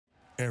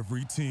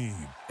Every team,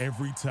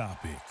 every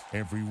topic,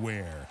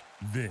 everywhere.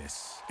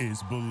 This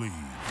is Believe.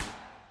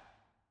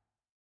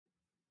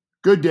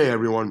 Good day,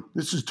 everyone.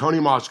 This is Tony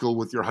Moskal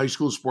with your high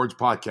school sports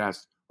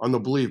podcast on the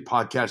Believe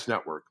Podcast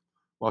Network,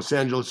 Los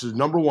Angeles'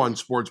 #1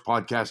 sports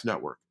podcast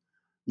network.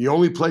 The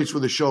only place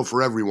with a show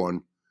for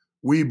everyone.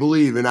 We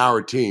believe in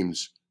our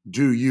teams.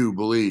 Do you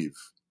believe?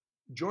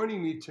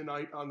 Joining me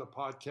tonight on the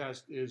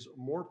podcast is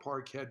Moore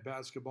Park head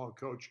basketball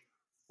coach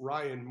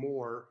Ryan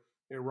Moore.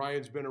 And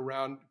Ryan's been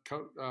around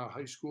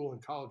high school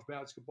and college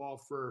basketball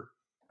for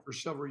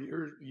several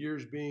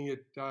years, being at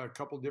a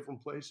couple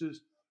different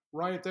places.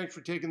 Ryan, thanks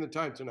for taking the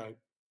time tonight.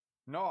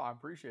 No, I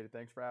appreciate it.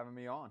 Thanks for having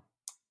me on.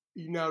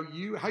 Now,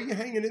 how you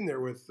hanging in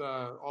there with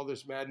all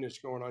this madness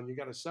going on? You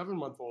got a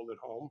 7-month-old at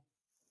home.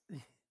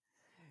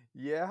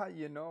 Yeah, I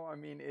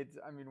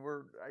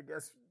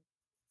guess,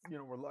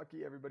 we're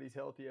lucky. Everybody's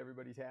healthy.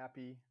 Everybody's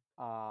happy.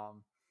 I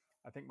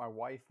think my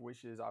wife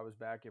wishes I was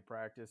back at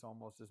practice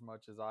almost as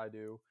much as I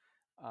do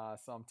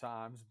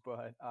sometimes.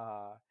 But,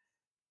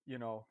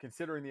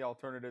 considering the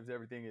alternatives,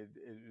 everything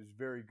is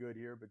very good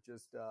here. But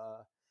just,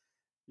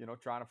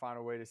 trying to find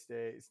a way to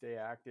stay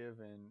active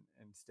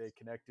and stay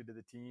connected to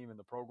the team and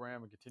the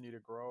program and continue to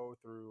grow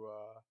through,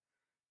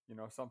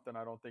 something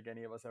I don't think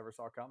any of us ever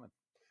saw coming.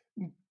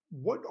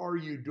 What are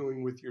you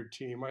doing with your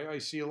team? I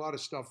see a lot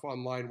of stuff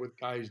online with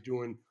guys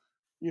doing,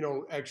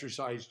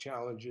 exercise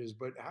challenges,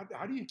 but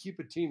how do you keep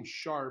a team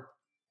sharp,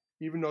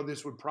 even though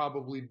this would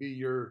probably be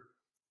your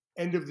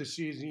end of the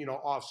season,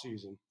 off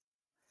season?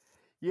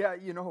 Yeah,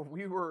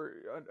 we were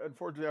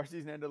unfortunately our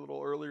season ended a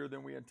little earlier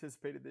than we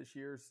anticipated this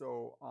year,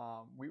 so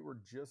we were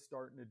just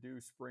starting to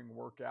do spring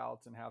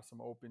workouts and have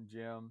some open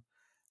gym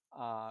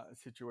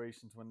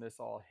situations when this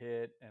all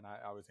hit, and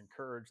I was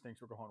encouraged. Things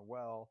were going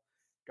well.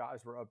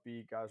 Guys were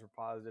upbeat. Guys were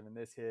positive, and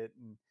this hit.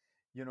 And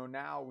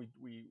now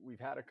we've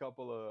had a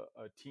couple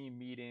of team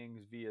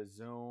meetings via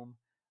Zoom,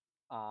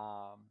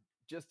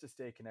 just to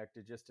stay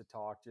connected, just to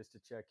talk, just to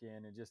check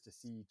in, and just to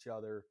see each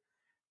other.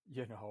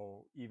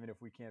 Even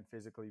if we can't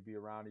physically be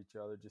around each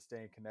other, just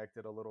staying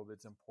connected a little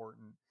bit's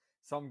important.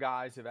 Some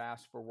guys have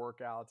asked for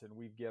workouts, and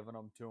we've given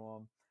them to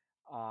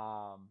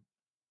them.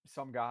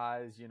 Some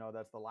guys,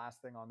 that's the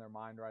last thing on their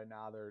mind right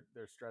now.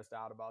 They're stressed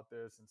out about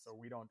this, and so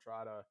we don't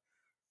try to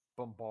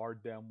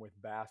bombard them with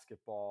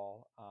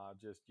basketball.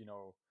 Just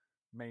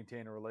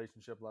maintain a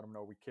relationship, let them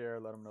know we care,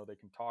 let them know they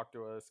can talk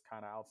to us,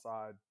 kind of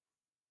outside,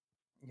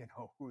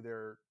 who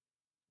they're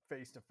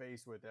face to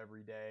face with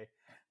every day.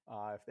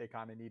 If they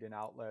kind of need an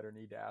outlet or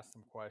need to ask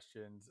some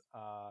questions.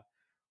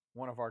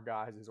 One of our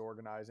guys is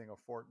organizing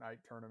a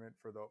Fortnite tournament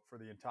for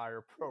the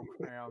entire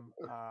program,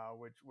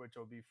 which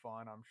will be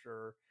fun, I'm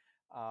sure.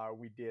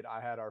 I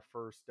had our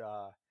first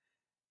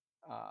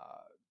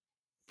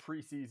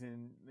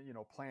preseason,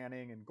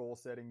 planning and goal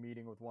setting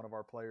meeting with one of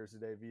our players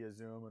today via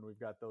Zoom, and we've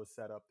got those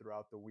set up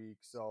throughout the week.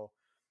 So,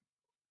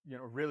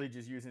 really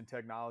just using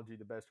technology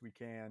the best we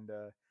can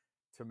to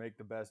make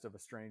the best of a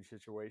strange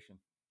situation.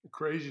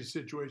 Crazy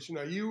situation.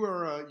 Now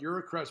you're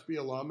a Crespi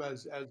alum,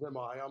 as am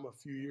I. I'm a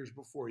few years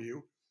before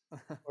you,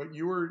 but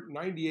you were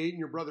 98 and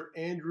your brother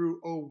Andrew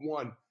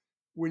 01.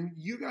 When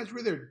you guys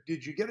were there,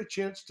 did you get a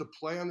chance to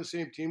play on the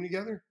same team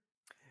together?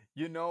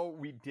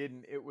 We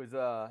didn't. It was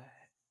high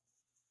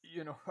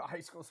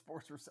school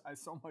sports were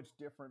so much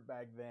different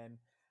back then.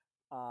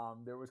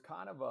 There was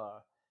kind of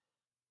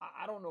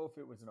I don't know if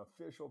it was an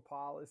official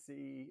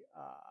policy,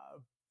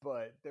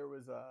 but there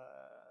was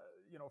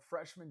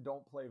freshmen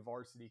don't play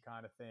varsity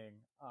kind of thing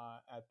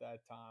at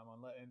that time,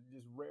 unless in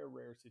just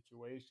rare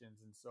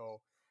situations. And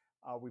so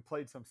we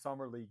played some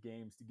summer league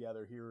games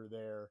together here or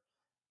there.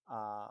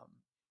 Um,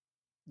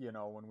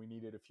 when we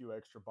needed a few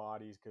extra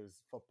bodies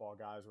because football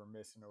guys were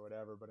missing or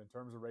whatever. But in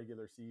terms of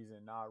regular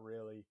season, not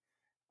really,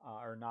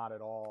 or not at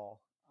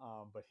all.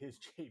 But his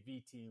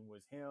JV team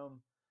was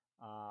him,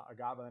 a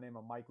guy by the name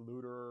of Mike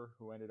Luderer,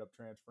 who ended up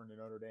transferring to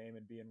Notre Dame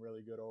and being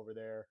really good over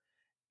there,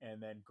 and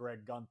then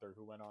Greg Gunther,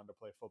 who went on to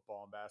play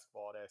football and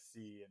basketball at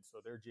SC. And so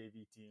their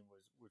JV team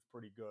was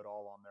pretty good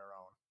all on their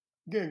own.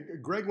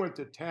 Again, Greg went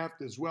to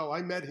Taft as well.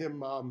 I met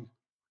him a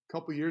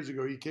couple years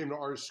ago. He came to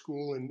our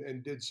school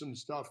and did some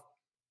stuff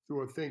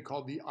through a thing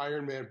called the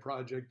Ironman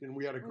Project, and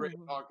we had a great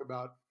talk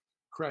about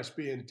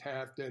Crespi and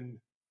Taft and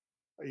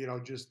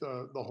just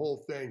the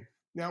whole thing.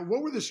 Now,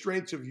 what were the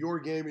strengths of your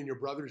game and your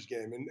brother's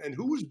game, and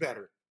who was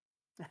better?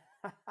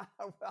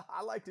 Well,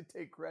 I like to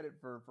take credit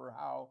for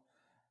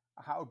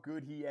how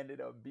good he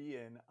ended up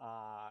being.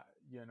 I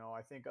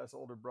think us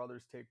older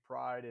brothers take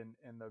pride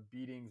in the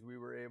beatings we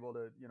were able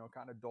to,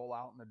 kind of dole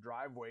out in the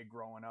driveway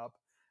growing up.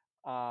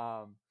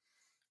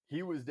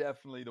 He was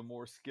definitely the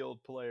more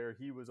skilled player.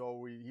 He was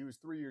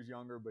 3 years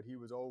younger, but he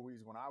was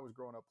always, when I was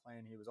growing up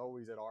playing, he was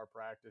always at our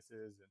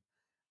practices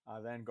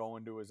and then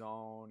going to his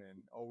own,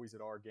 and always at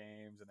our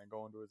games, and then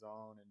going to his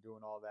own and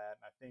doing all that.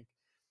 And I think,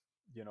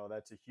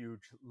 that's a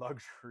huge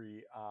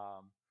luxury. I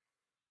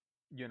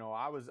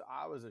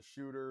was a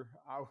shooter.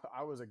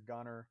 I was a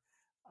gunner.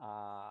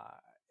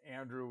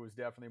 Andrew was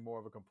definitely more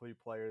of a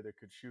complete player that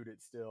could shoot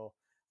it still.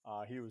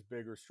 He was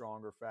bigger,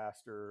 stronger,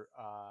 faster,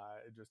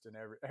 just in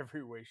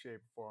every way,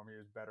 shape, or form. He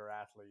was a better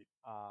athlete.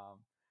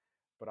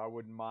 But I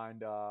wouldn't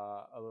mind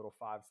a little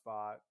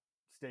 5-spot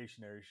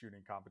stationary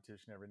shooting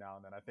competition every now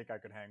and then. I think I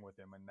could hang with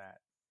him in that.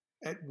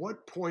 At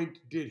what point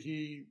did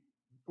he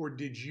or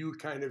did you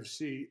kind of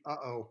see,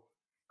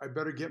 I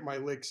better get my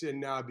licks in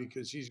now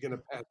because he's going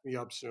to pass me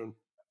up soon?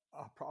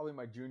 Probably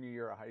my junior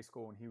year of high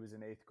school when he was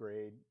in 8th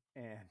grade.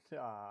 And,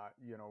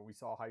 we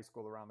saw high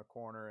school around the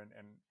corner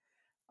and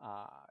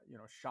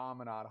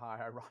Chaminade High,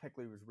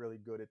 ironically, was really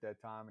good at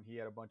that time. And he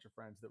had a bunch of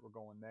friends that were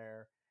going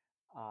there,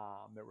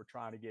 that were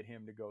trying to get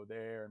him to go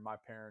there. And my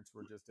parents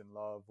were just in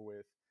love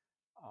with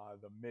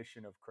the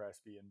mission of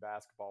Crespi, and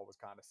basketball was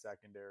kind of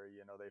secondary.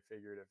 They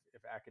figured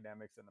if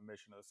academics and the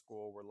mission of the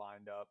school were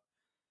lined up,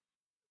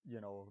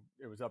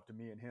 it was up to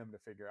me and him to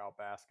figure out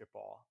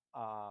basketball.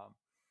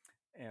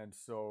 And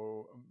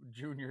so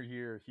junior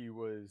year, he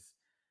was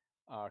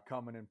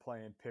coming and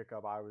playing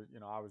pickup. I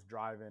was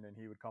driving, and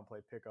he would come play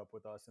pickup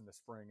with us in the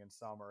spring and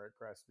summer at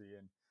Crespi.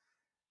 And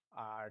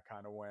I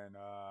kind of went,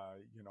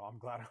 I'm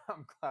glad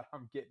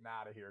I'm getting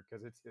out of here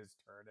because it's his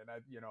turn. And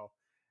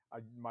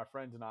my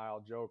friends and I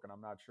all joke, and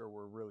I'm not sure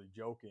we're really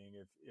joking.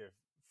 If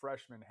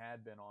freshmen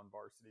had been on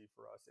varsity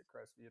for us at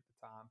Crespi at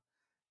the time,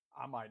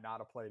 I might not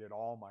have played at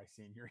all my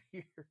senior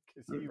year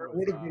because he There was.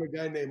 would have been a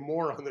guy named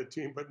Moore on the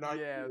team, but not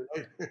Yeah, you,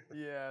 right?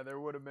 yeah, there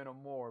would have been a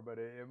Moore, but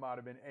it might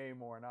have been a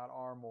Moore, not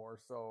our Moore.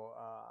 So,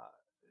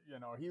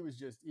 he was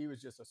just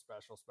a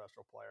special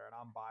player, and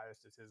I'm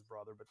biased as his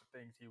brother, but the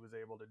things he was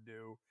able to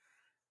do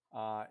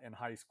in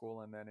high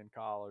school and then in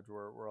college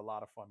were a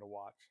lot of fun to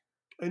watch.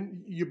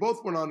 And you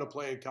both went on to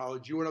play in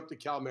college. You went up to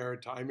Cal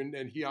Maritime,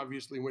 and he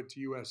obviously went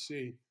to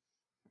USC.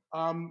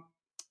 Um,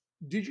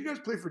 did you guys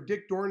play for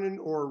Dick Dornan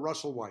or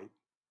Russell White?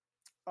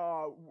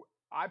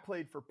 I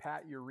played for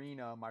Pat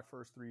Urena my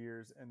first 3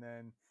 years, and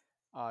then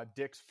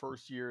Dick's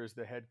first year as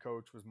the head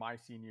coach was my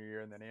senior year,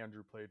 and then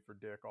Andrew played for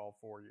Dick all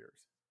 4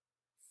 years.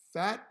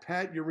 Fat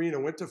Pat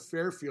Urena went to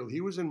Fairfield.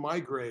 He was in my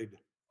grade.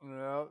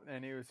 No,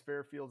 and he was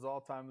Fairfield's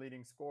all-time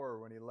leading scorer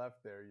when he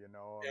left there.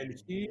 And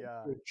he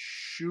could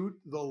shoot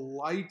the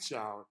lights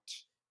out.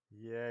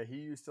 Yeah, he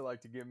used to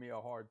like to give me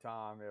a hard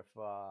time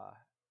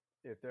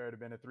if there had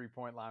been a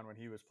 3-point line when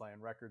he was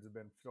playing. Records have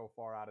been so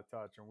far out of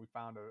touch, and we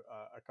found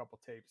a couple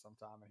tapes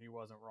sometime, and he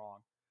wasn't wrong.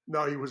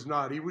 No, he was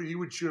not. He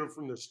would shoot it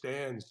from the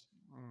stands.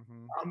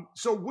 Mm-hmm.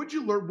 So what'd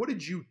you learn? What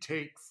did you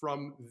take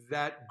from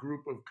that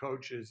group of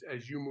coaches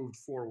as you moved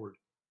forward?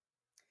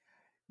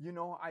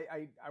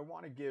 I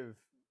want to give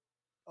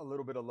a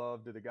little bit of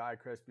love to the guy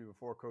Crespi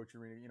before Coach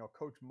Urena.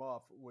 Coach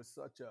Muff was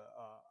such a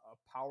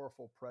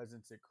powerful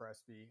presence at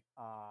Crespi,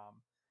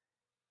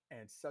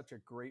 and such a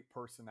great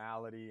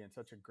personality and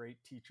such a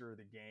great teacher of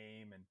the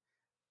game, and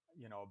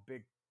a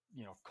big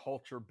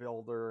culture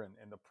builder.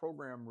 And the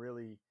program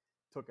really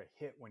took a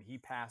hit when he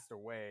passed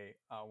away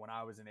when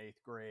I was in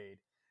 8th grade.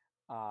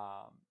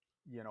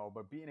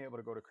 But being able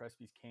to go to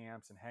Crespi's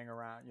camps and hang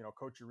around,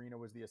 Coach Urena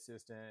was the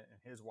assistant, and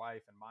his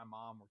wife and my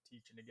mom were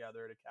teaching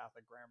together at a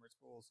Catholic grammar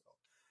school.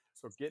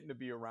 So getting to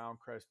be around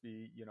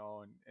Crespi,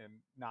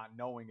 and not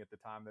knowing at the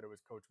time that it was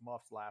Coach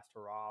Muff's last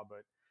hurrah,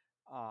 but,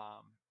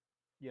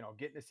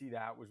 getting to see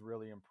that was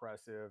really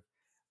impressive.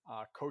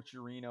 Coach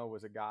Urena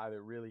was a guy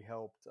that really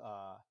helped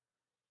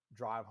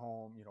drive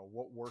home,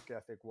 what work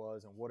ethic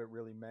was and what it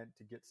really meant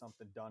to get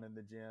something done in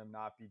the gym,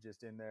 not be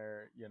just in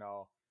there,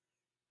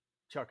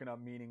 chucking up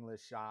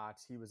meaningless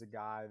shots. He was a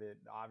guy that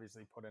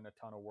obviously put in a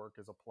ton of work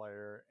as a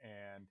player,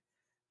 and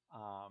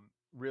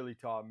really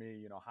taught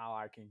me, how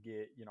I can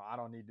get, you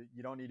don't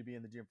need to be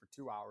in the gym for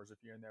 2 hours if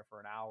you're in there for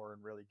an hour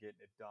and really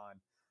getting it done.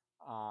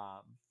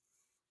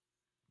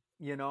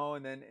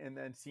 And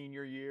then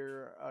senior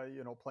year,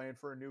 playing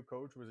for a new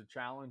coach was a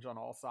challenge on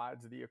all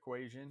sides of the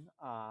equation.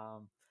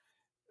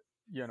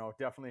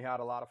 Definitely had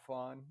a lot of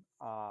fun.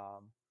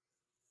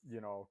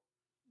 You know,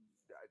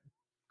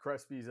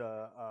 Crespi's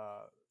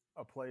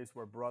a place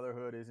where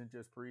brotherhood isn't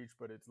just preached,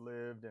 but it's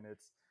lived, and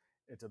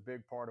it's a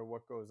big part of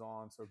what goes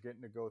on. So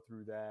getting to go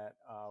through that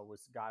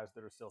with guys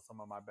that are still some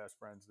of my best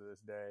friends to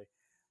this day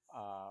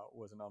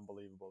was an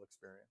unbelievable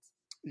experience.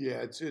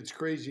 Yeah, it's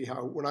crazy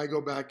how when I go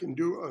back and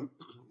do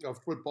a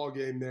football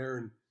game there,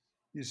 and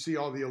you see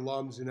all the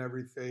alums and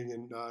everything,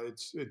 and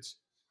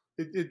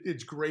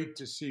it's great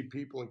to see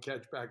people and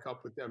catch back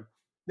up with them.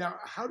 Now,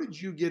 how did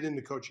you get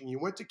into coaching? You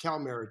went to Cal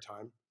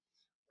Maritime,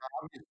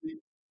 obviously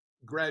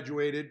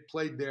graduated,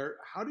 played there.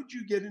 How did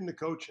you get into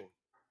coaching?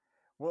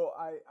 Well,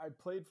 I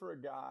played for a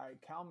guy,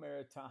 Cal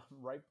Maritime,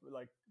 right,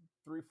 like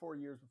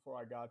 3-4 years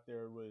before I got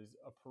there, was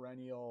a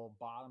perennial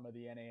bottom of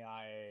the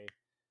NAIA,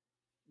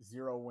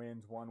 0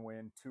 wins, 1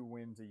 win, 2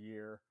 wins a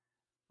year.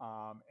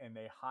 And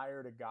they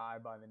hired a guy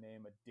by the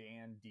name of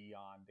Dan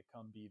Dion to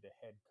come be the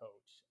head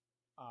coach.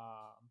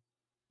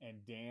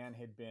 And Dan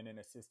had been an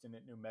assistant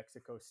at New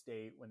Mexico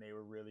State when they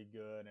were really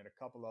good, and a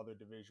couple other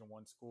Division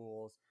I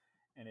schools,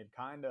 and had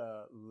kind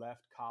of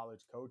left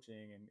college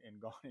coaching and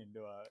gone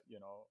into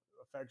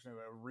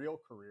affectionately a real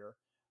career,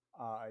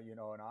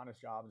 an honest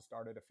job, and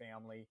started a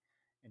family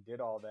and did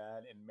all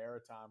that. And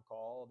Maritime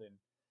called, and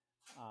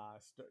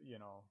You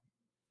know,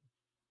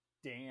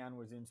 Dan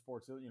was in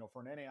Sports, you know,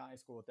 for an NAI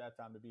school at that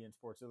time to be in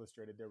Sports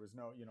Illustrated, there was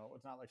no, you know,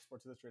 it's not like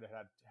Sports Illustrated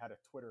had a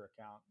Twitter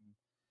account in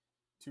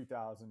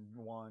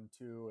 2001,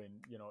 2, and,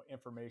 you know,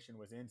 information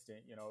was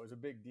instant. You know, it was a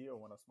big deal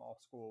when a small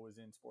school was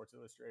in Sports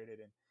Illustrated,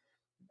 and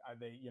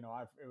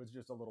it was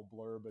just a little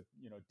blur, but,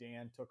 you know,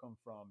 Dan took them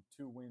from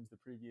 2 wins the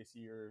previous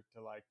year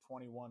to like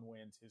 21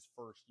 wins his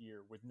first year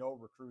with no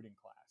recruiting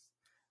class.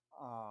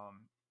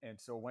 And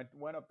so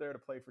went up there to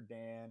play for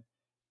Dan,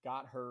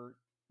 got hurt,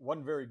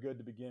 wasn't very good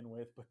to begin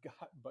with, but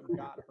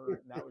got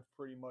hurt, and that was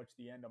pretty much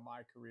the end of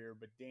my career.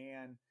 But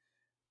Dan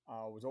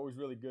was always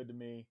really good to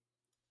me.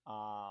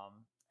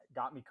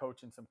 Got me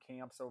coaching some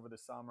camps over the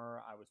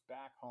summer. I was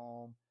back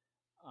home,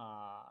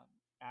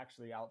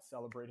 actually out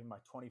celebrating my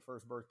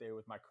 21st birthday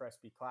with my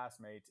Crespi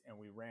classmates, and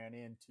we ran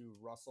into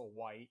Russell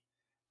White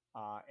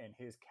and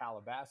his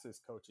Calabasas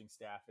coaching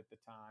staff at the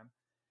time.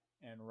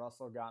 And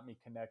Russell got me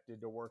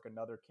connected to work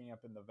another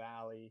camp in the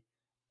Valley.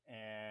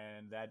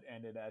 And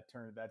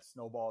that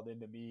snowballed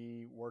into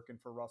me working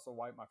for Russell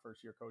White my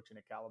first year coaching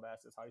at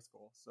Calabasas High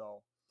School.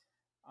 So,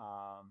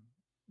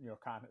 you know,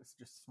 kind of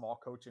just small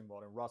coaching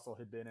world. And Russell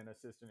had been an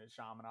assistant at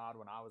Chaminade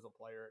when I was a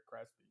player at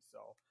Crespi.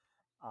 So,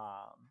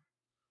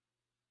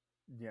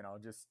 you know,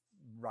 just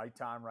right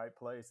time, right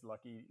place.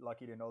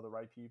 Lucky to know the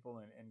right people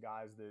and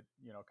guys that,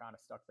 you know, kind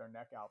of stuck their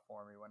neck out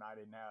for me when I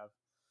didn't have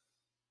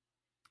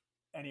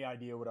any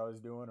idea what I was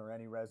doing or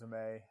any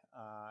resume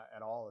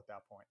at all at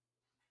that point.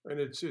 And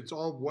it's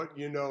all what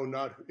you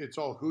know, it's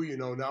all who you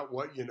know, not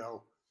what you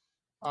know.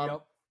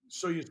 Yep.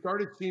 So you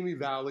started Simi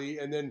Valley,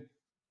 and then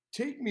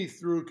take me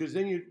through, because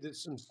then you did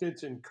some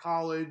stints in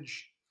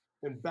college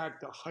and back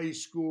to high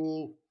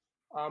school.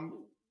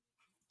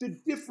 The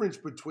difference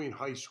between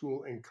high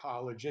school and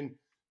college, and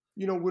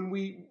you know,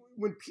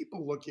 when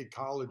people look at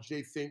college,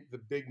 they think the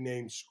big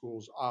name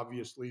schools,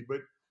 obviously,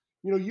 but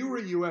you know, you were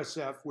at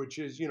USF, which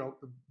is, you know,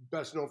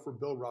 best known for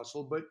Bill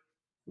Russell, but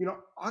you know,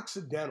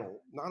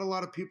 Occidental. Not a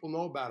lot of people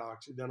know about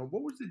Occidental.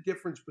 What was the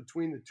difference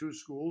between the two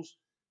schools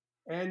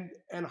and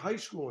high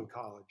school and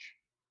college?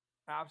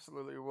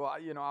 Absolutely. Well,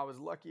 you know, I was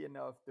lucky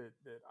enough that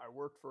I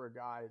worked for a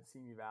guy at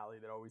Simi Valley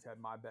that always had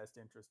my best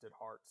interest at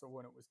heart. So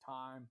when it was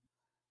time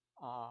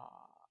uh,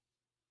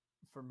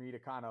 for me to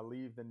kind of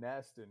leave the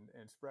nest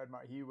and spread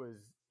he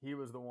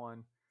was the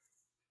one,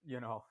 you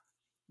know,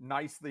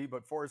 nicely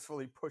but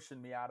forcefully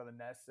pushing me out of the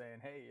nest, saying,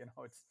 "Hey, you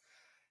know,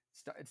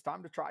 it's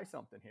time to try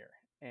something here."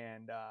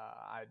 And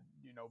I'd,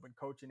 you know, been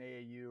coaching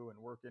AAU and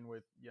working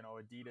with, you know,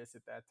 Adidas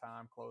at that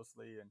time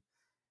closely, and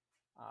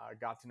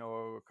got to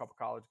know a couple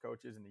college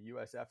coaches, and the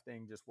USF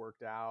thing just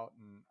worked out,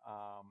 and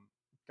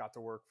got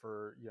to work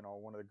for, you know,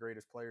 one of the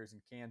greatest players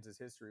in Kansas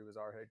history was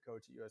our head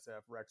coach at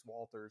USF, Rex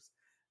Walters.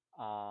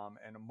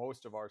 And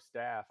most of our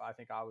staff, I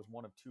think I was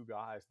one of 2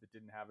 guys that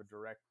didn't have a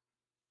direct,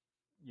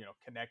 you know,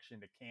 connection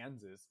to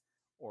Kansas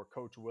or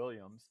Coach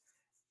Williams.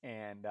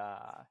 And,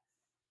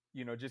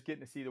 you know, just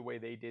getting to see the way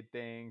they did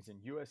things. And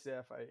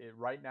USF,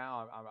 right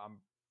now, I'm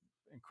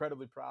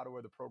incredibly proud of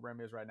where the program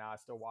is right now. I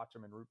still watch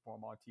them and root for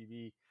them on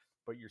TV,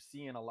 but you're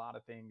seeing a lot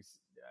of things.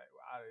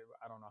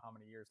 I don't know how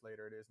many years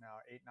later it is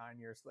now, 8, 9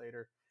 years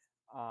later.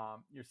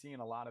 You're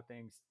seeing a lot of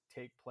things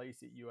take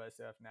place at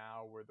USF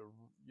now where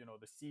you know,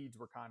 the seeds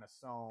were kind of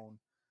sown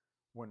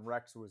when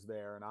Rex was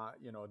there,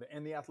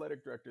 and the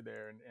athletic director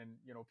there, and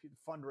you know,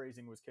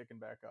 fundraising was kicking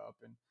back up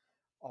and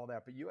all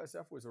that. But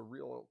USF was a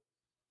real,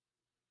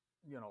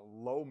 you know,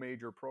 low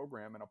major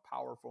program in a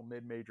powerful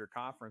mid-major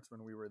conference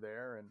when we were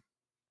there, and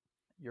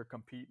you're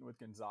competing with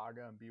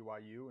Gonzaga and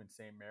BYU and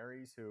St.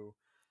 Mary's, who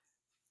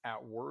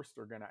at worst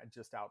are going to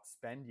just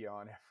outspend you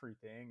on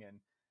everything. And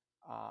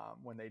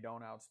when they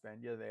don't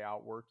outspend you, they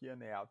outwork you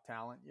and they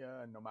out-talent you.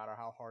 And no matter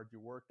how hard you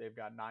work, they've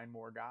got 9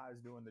 more guys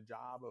doing the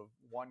job of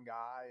one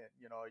guy,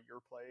 you know, at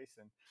your place.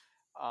 And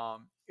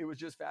it was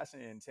just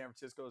fascinating. San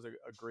Francisco is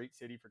a great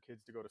city for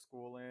kids to go to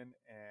school in,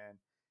 and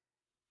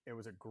it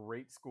was a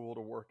great school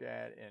to work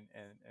at,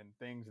 and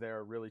things there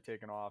are really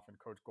taking off, and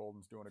Coach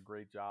Golden's doing a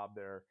great job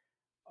there.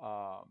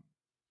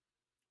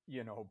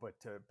 You know, but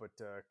to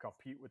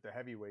compete with the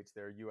heavyweights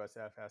there,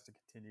 USF has to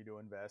continue to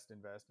invest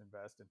in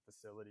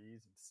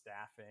facilities and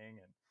staffing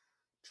and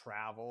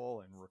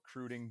travel and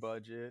recruiting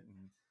budget.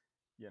 And,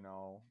 you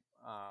know,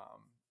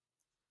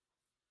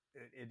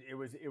 it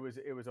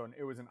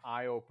was an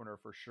eye opener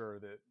for sure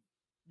that,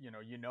 you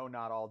know,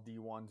 not all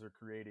D1s are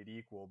created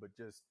equal, but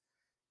just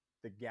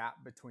the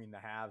gap between the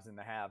haves and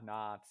the have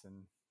nots.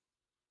 And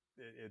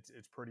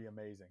it's pretty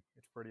amazing.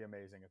 It's pretty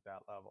amazing at that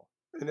level.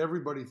 And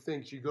everybody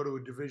thinks you go to a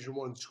Division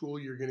I school,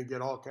 you're going to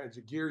get all kinds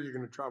of gear, you're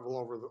going to travel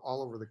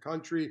all over the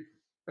country,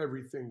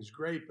 everything's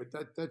great. But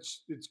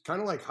it's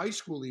kind of like high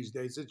school these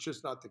days. It's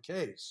just not the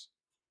case.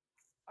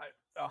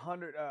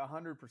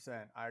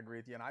 100%. I agree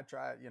with you. And I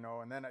try, you know,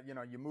 and then, you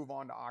know, you move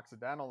on to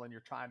Occidental and you're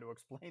trying to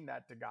explain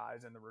that to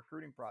guys in the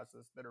recruiting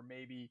process that are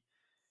maybe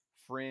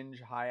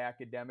fringe high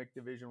academic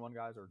Division I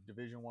guys or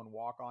Division I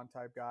walk-on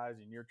type guys,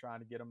 and you're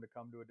trying to get them to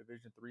come to a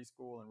Division III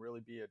school and really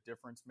be a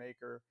difference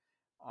maker.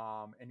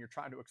 And you're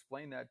trying to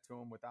explain that to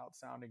them without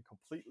sounding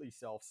completely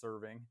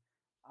self-serving.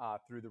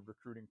 through the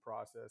recruiting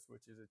process,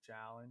 which is a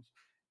challenge.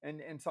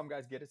 And some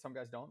guys get it, some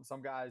guys don't.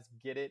 Some guys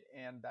get it,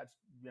 and that's,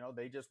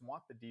 they just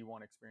want the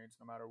D1 experience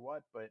no matter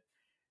what. But,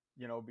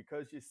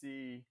 because you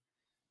see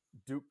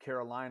Duke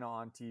Carolina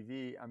on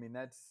TV, I mean,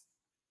 that's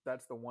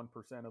the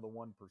 1% of the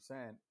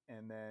 1%.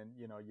 And then,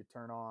 you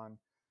turn on,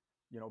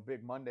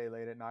 Big Monday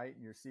late at night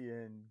and you're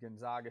seeing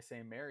Gonzaga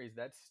St. Mary's.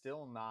 That's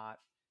still not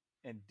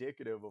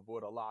indicative of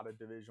what a lot of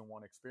Division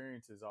I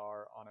experiences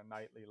are on a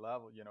nightly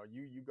level. You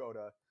go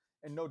to,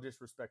 and no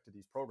disrespect to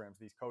these programs,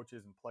 these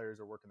coaches and players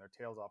are working their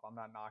tails off. I'm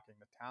not knocking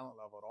the talent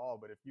level at all,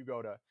 but if you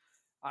go to,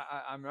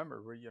 I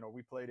remember,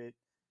 we played at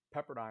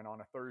Pepperdine on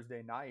a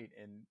Thursday night,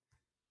 and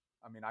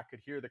I mean, I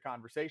could hear the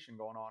conversation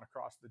going on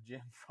across the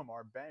gym from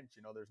our bench.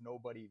 There's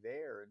nobody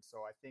there, and so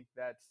I think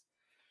that's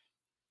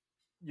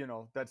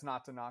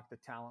not to knock the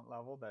talent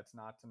level. That's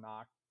not to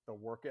knock the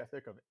work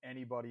ethic of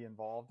anybody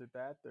involved at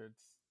that.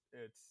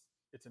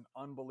 It's an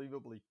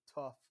unbelievably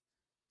tough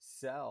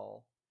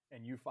sell,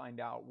 and you find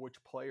out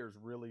which players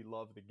really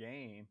love the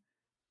game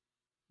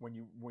when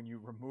you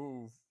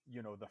remove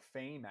the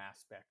fame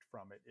aspect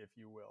from it, if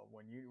you will.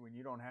 When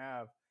you don't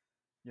have,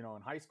 in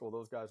high school,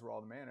 those guys were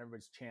all the man.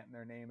 Everybody's chanting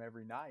their name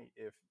every night.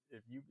 If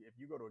you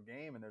go to a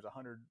game and there's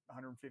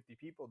 150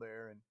 people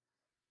there and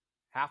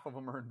half of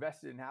them are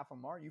invested and half of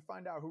them aren't, you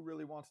find out who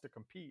really wants to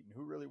compete and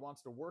who really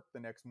wants to work the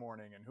next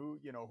morning, and who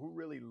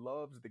really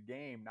loves the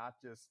game, not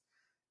just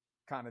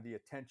kind of the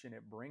attention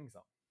it brings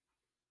them.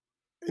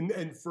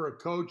 And for a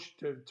coach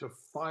to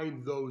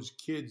find those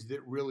kids that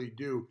really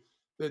do,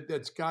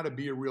 that's got to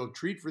be a real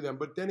treat for them.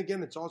 But then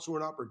again, it's also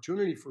an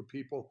opportunity for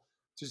people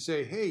to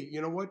say, hey, you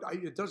know what?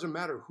 It doesn't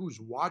matter who's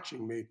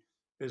watching me,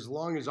 as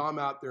long as I'm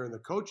out there and the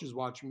coach is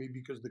watching me,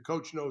 because the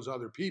coach knows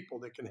other people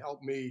that can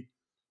help me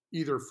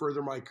either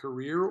further my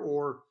career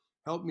or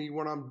help me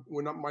when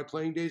my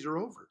playing days are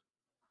over.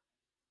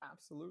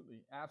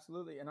 Absolutely.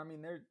 And I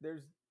mean,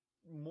 there's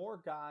more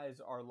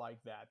guys are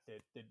like that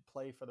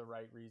play for the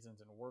right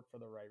reasons and work for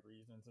the right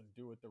reasons and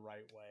do it the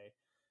right way.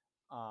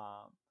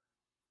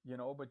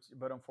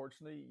 But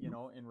unfortunately,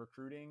 in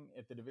recruiting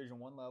at the Division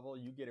I level,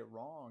 you get it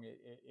wrong,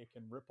 it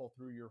can ripple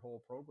through your whole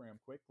program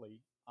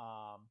quickly.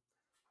 For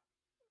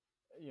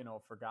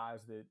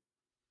guys that,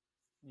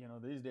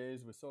 these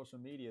days with social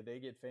media, they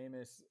get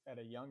famous at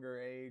a younger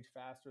age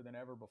faster than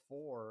ever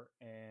before.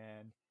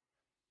 And,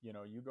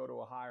 you go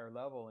to a higher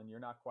level and you're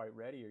not quite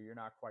ready, or you're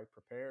not quite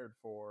prepared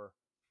for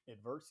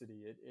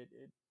adversity.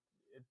 It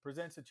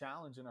presents a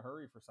challenge in a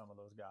hurry for some of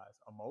those guys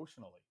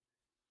emotionally.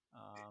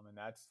 And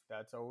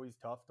that's always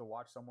tough to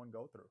watch someone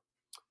go through.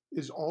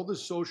 Is all the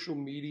social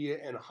media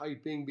and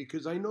hyping,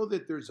 because I know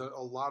that there's a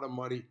lot of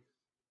money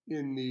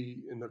in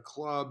the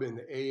club and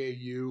the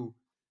AAU,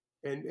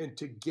 and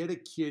to get a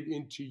kid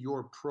into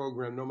your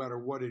program, no matter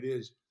what it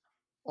is,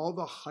 all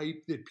the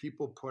hype that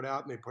people put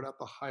out, and they put out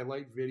the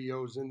highlight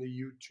videos and the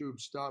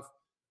YouTube stuff,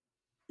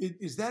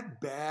 is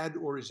that bad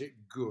or is it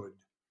good?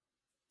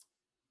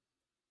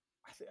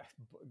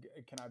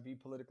 Can I be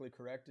politically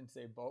correct and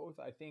say both?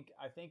 I think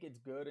it's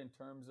good in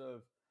terms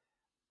of,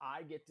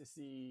 I get to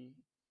see,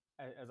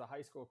 as a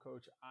high school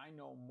coach, I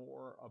know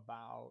more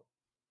about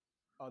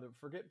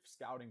forget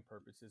scouting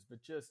purposes,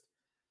 but just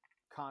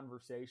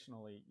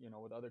conversationally,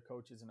 with other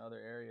coaches in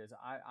other areas,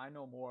 I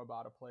know more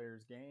about a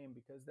player's game,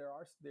 because there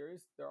are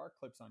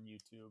clips on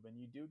YouTube, and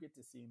you do get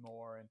to see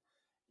more, and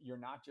you're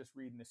not just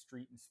reading the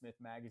Street and Smith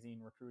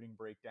magazine recruiting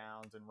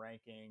breakdowns and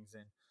rankings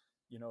and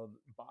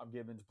Bob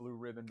Gibbons blue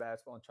ribbon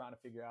basketball, and trying to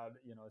figure out,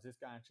 is this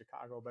guy in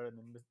Chicago better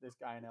than this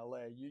guy in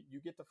LA?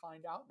 You get to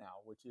find out now,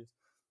 which is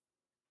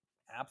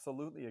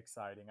absolutely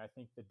exciting. I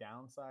think the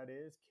downside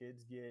is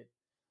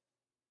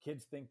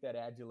kids think that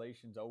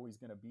adulation's always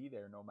going to be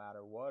there no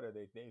matter what, or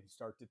they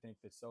start to think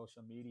that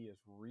social media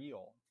is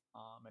real.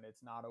 And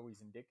it's not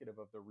always indicative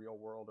of the real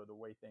world or the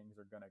way things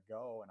are going to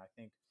go. And I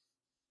think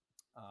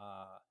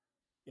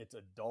it's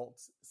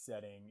adults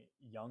setting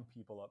young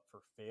people up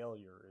for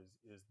failure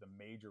is the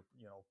major,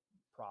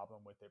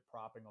 problem with it,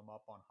 propping them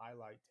up on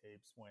highlight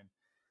tapes.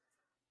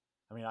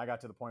 I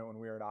got to the point when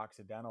we were at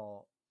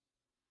Occidental,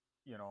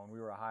 and we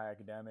were a high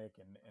academic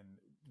and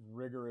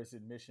rigorous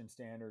admission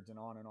standards and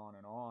on and on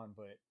and on.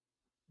 But,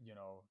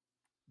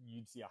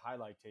 you'd see a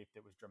highlight tape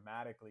that was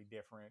dramatically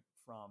different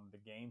from the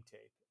game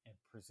tape and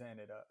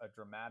presented a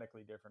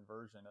dramatically different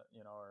version,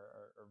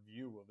 or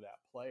view of that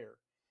player.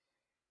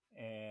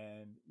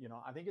 And,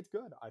 I think it's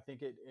good. I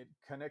think it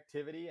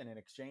connectivity and an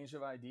exchange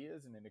of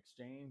ideas and an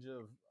exchange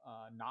of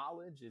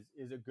knowledge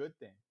is a good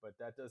thing, but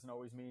that doesn't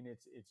always mean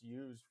it's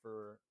used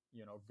for,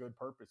 good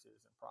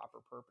purposes and proper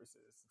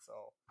purposes.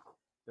 So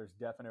there's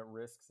definite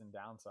risks and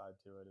downside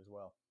to it as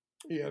well.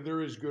 Yeah,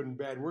 there is good and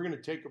bad. We're going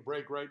to take a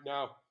break right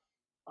now.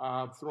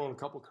 Throwing a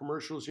couple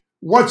commercials here.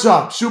 What's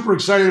up? Super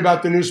excited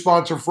about the new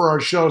sponsor for our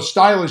show.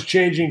 Style is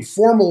changing,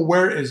 formal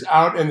wear is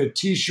out, and the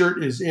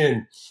t-shirt is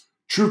in.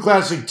 True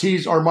Classic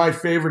Tees are my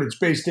favorite. It's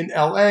based in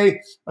LA,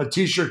 a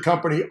t-shirt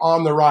company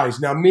on the rise.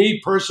 Now, me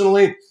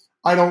personally,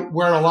 I don't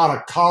wear a lot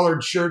of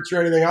collared shirts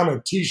or anything. I'm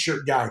a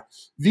t-shirt guy.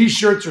 These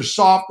shirts are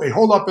soft. They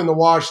hold up in the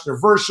wash. They're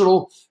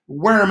versatile.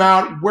 wear them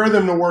out, wear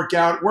them to work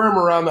out, wear them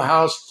around the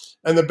house.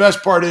 And the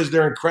best part is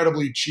they're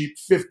incredibly cheap,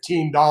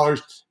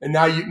 $15. And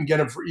now you can get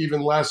them for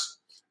even less.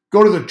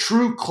 Go to the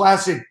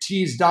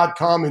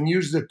trueclassictees.com and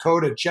use the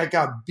code at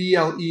checkout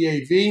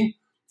BLEAV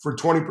for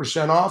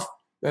 20% off.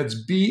 That's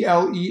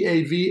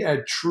BLEAV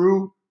at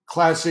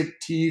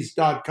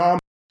trueclassictees.com.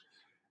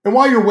 And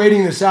while you're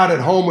waiting this out at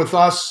home with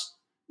us,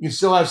 you can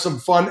still have some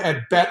fun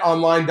at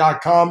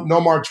betonline.com.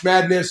 No March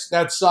Madness,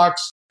 that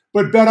sucks.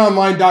 But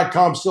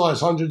betonline.com still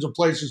has hundreds of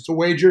places to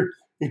wager,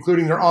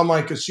 including their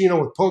online casino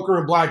with poker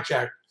and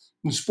blackjack.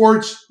 In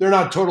sports, they're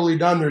not totally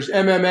done. There's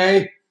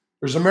MMA,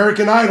 there's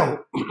American Idol.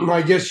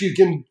 I guess you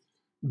can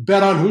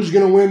bet on who's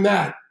going to win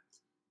that.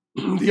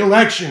 The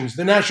elections,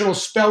 the National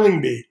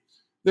Spelling Bee,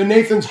 the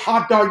Nathan's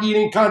Hot Dog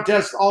Eating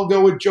Contest. I'll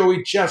go with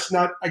Joey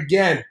Chestnut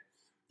again.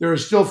 There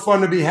is still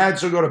fun to be had,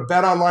 so go to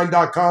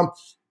betonline.com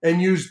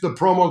and use the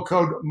promo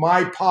code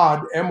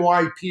MYPOD,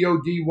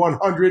 MYPOD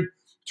 100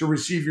 to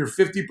receive your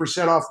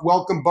 50% off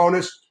welcome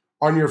bonus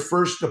on your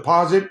first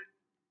deposit.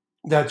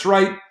 That's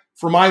right.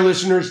 For my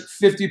listeners,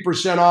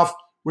 50% off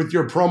with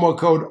your promo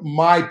code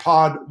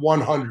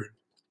MYPOD100.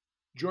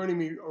 Joining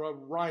me,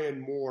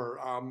 Ryan Moore.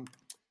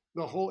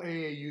 The whole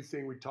AAU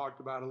thing we talked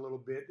about a little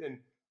bit, and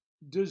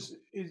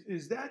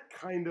is that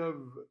kind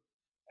of,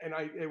 and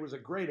it was a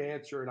great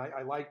answer, and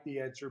I like the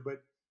answer,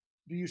 but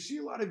do you see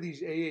a lot of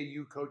these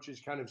AAU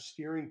coaches kind of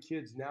steering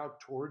kids now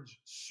towards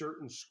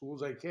certain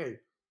schools? Like,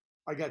 hey,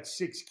 I got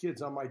 6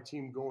 kids on my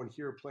team going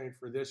here playing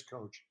for this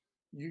coach.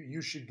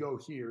 You should go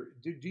here.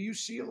 Do you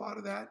see a lot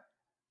of that?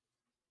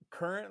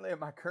 Currently, at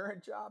my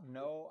current job,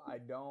 no, I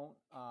don't.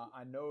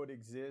 I know it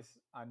exists.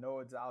 I know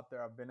it's out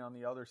there. I've been on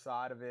the other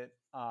side of it,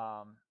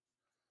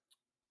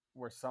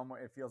 where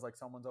it feels like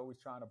someone's always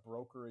trying to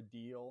broker a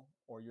deal,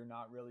 or you're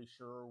not really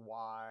sure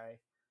why.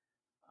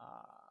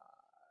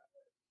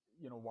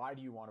 Why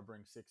do you want to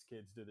bring 6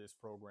 kids to this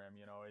program?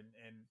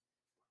 And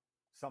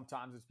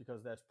sometimes it's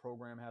because that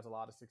program has a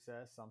lot of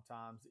success.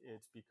 Sometimes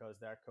it's because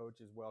that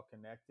coach is well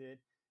connected.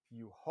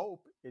 You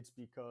hope it's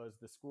because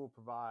the school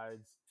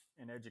provides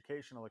an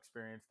educational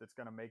experience that's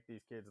going to make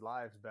these kids'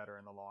 lives better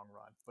in the long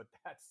run. But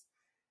that's,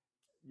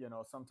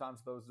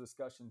 sometimes those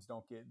discussions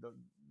don't get,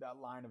 that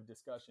line of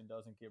discussion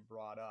doesn't get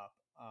brought up.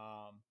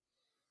 I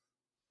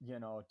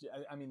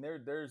mean,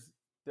 there's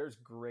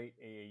great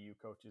AAU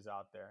coaches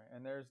out there,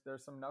 and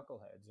there's some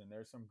knuckleheads, and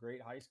there's some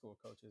great high school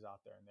coaches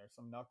out there, and there's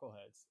some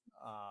knuckleheads.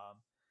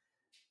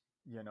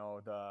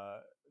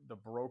 The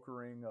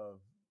brokering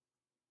of,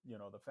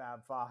 the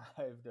Fab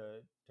Five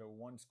to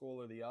one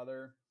school or the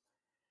other.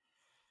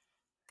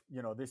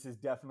 This is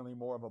definitely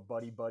more of a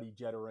buddy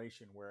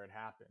generation where it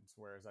happens.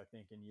 Whereas I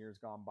think in years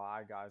gone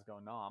by, guys go,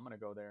 no, I'm going to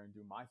go there and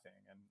do my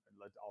thing, and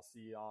I'll see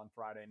you on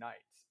Friday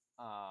nights.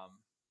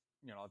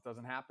 It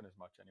doesn't happen as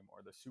much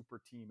anymore. The super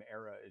team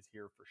era is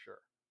here for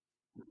sure.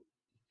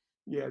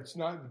 Yeah, it's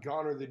not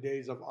gone are the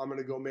days of I'm going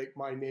to go make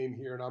my name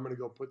here and I'm going to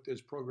go put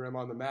this program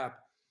on the map.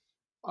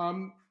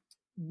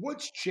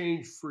 What's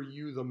changed for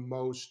you the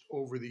most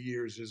over the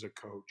years as a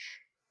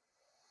coach?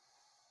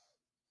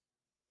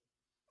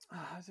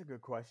 That's a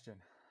good question.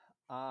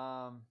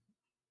 I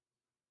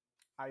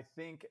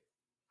think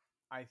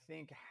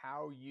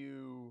how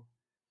you,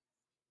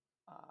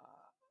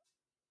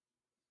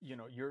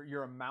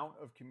 your amount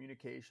of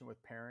communication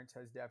with parents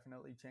has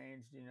definitely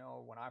changed.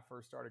 When I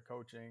first started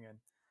coaching and,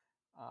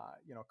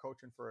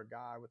 coaching for a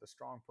guy with a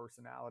strong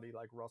personality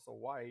like Russell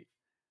White,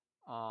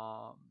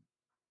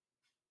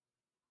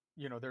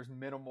 there's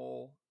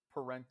minimal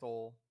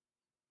parental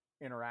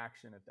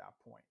interaction at that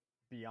point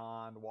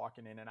beyond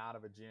walking in and out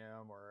of a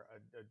gym or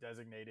a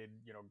designated,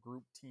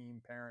 group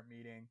team parent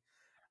meeting.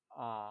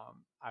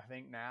 I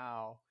think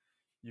now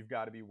you've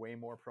got to be way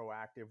more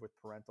proactive with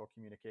parental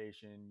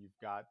communication. You've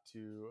got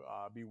to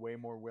be way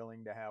more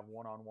willing to have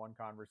one-on-one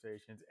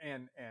conversations.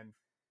 And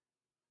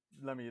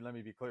let me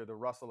be clear: the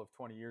Russell of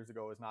 20 years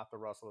ago is not the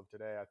Russell of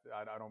today.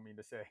 I don't mean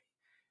to say,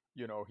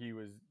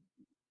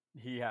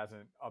 he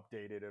hasn't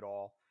updated at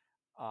all.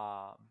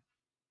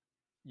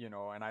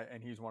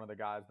 And he's one of the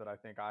guys that I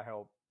think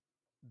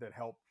that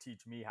helped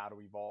teach me how to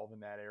evolve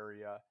in that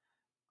area.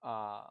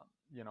 I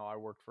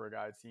worked for a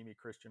guy at CME,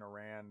 Christian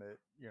Oran, that,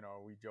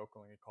 we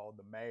jokingly called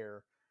the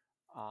mayor.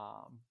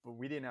 But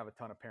we didn't have a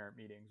ton of parent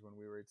meetings when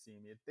we were at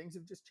CME. Things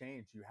have just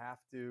changed. You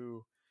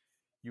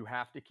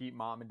have to keep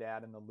mom and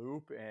dad in the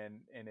loop.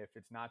 And if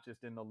it's not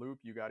just in the loop,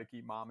 you got to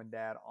keep mom and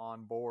dad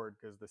on board,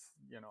 because a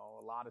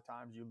lot of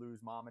times you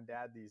lose mom and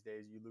dad these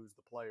days, you lose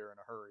the player in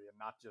a hurry, and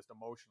not just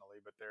emotionally,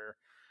 but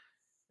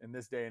in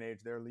this day and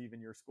age, they're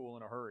leaving your school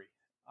in a hurry.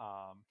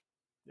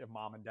 If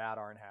mom and dad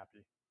aren't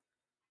happy.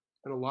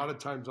 And a lot of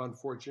times,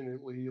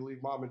 unfortunately, you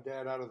leave mom and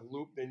dad out of the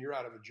loop, then you're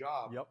out of a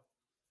job.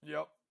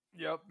 Yep.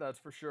 That's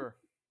for sure.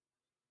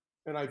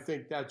 And I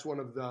think that's one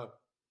of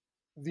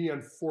the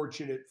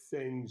unfortunate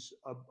things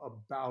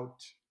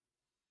about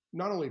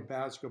not only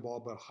basketball,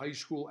 but high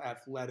school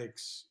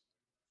athletics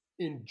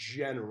in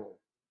general.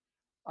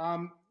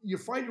 You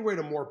find your way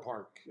to Moore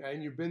Park,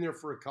 and you've been there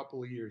for a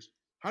couple of years.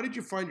 How did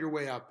you find your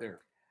way out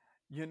there?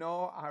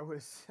 I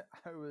was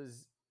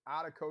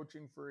out of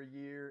coaching for a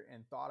year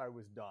and thought I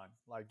was done.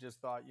 Like, just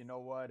thought, you know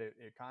what, it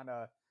kind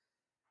of,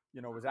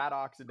 was at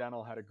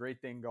Occidental, had a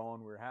great thing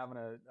going. We were having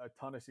a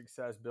ton of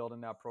success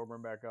building that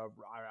program back up.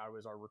 I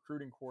was our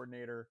recruiting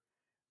coordinator.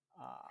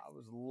 I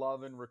was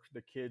loving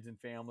the kids and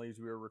families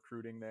we were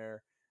recruiting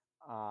there.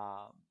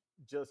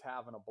 Just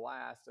having a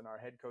blast. And our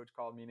head coach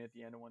called me in at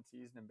the end of one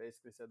season and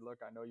basically said, look,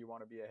 I know you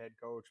want to be a head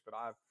coach, but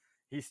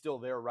he's still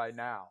there right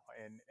now.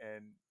 And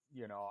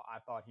I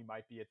thought he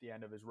might be at the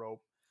end of his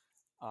rope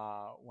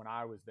when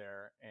I was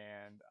there.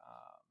 And,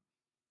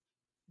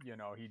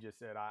 he just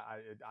said,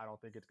 I don't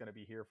think it's going to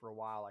be here for a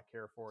while. I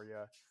care for you.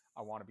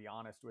 I want to be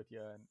honest with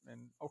you. And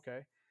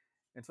okay.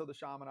 And so the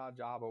Chaminade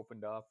job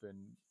opened up, and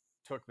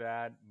took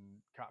that, and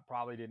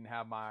probably didn't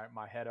have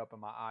my head up and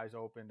my eyes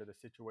open to the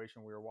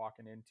situation we were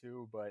walking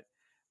into, but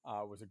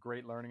it was a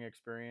great learning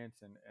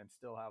experience, and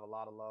still have a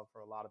lot of love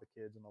for a lot of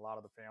the kids and a lot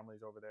of the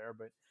families over there.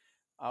 But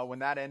when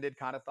that ended,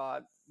 kind of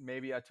thought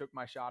maybe I took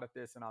my shot at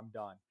this and I'm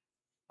done.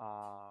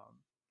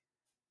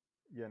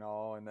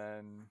 And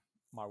then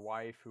my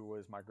wife, who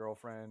was my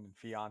girlfriend and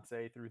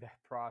fiance through that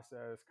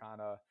process,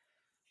 kind of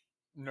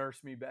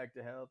nursed me back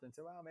to health and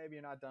said, well, maybe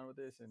you're not done with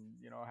this. And,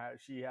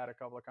 she had a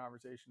couple of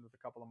conversations with a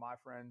couple of my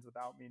friends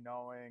without me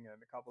knowing,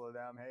 and a couple of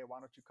them, hey, why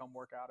don't you come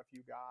work out a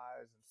few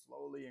guys? And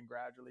slowly and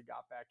gradually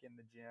got back in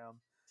the gym.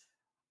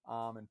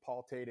 And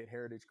Paul Tate at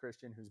Heritage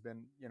Christian, who's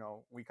been,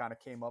 we kind of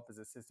came up as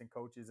assistant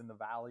coaches in the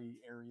Valley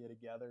area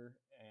together.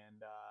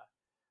 And,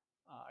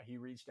 he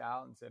reached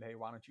out and said, hey,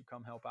 why don't you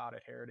come help out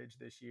at Heritage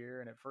this year?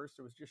 And at first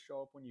it was just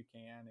show up when you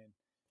can. And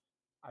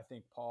I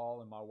think Paul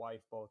and my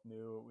wife both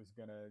knew it was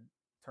going to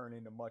turn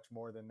into much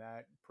more than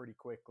that pretty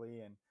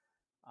quickly. And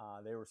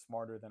they were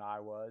smarter than I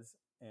was,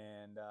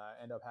 and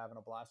end up having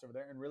a blast over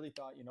there, and really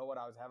thought, you know what,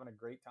 I was having a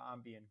great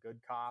time being good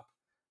cop.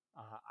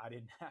 I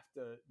didn't have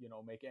to,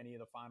 make any of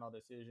the final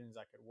decisions.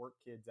 I could work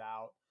kids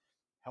out,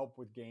 help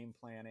with game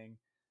planning,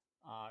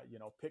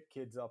 pick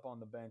kids up on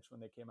the bench when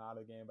they came out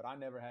of the game, but I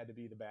never had to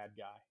be the bad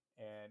guy.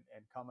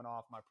 And coming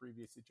off my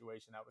previous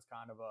situation, that was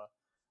kind of a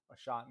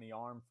shot in the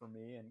arm for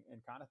me,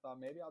 and kind of thought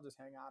maybe I'll just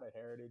hang out at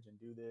Heritage and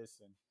do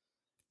this. And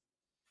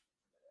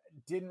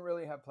didn't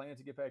really have plans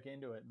to get back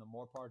into it. And the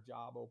Moorpark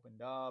job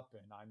opened up,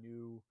 and I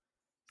knew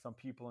some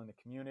people in the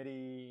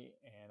community,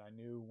 and I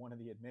knew one of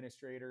the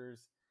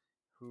administrators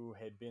who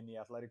had been the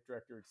athletic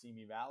director at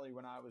Simi Valley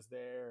when I was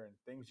there, and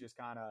things just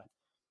kind of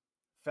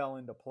fell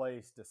into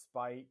place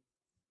despite,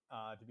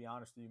 to be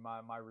honest with you,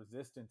 my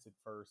resistance at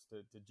first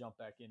to jump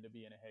back into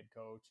being a head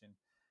coach. And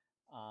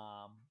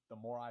the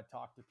more I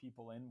talked to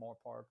people in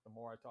Moorpark, the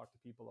more I talked to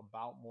people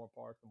about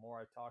Moorpark, the more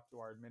I talked to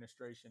our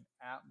administration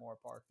at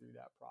Moorpark through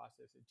that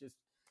process.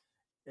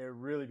 It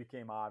really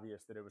became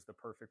obvious that it was the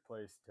perfect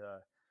place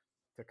to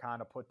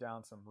kind of put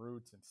down some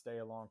roots and stay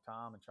a long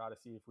time and try to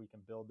see if we can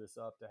build this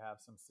up to have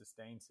some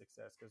sustained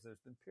success. Because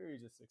there's been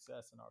periods of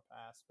success in our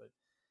past, but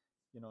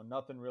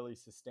nothing really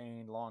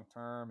sustained long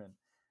term.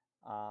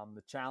 And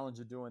the challenge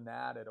of doing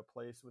that at a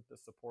place with the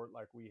support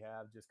like we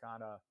have just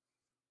kind of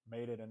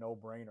made it a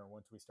no-brainer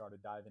once we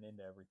started diving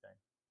into everything.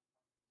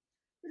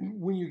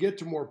 When you get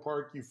to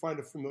Moorpark, you find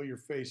a familiar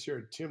face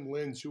here, Tim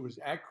Lins, who was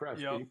at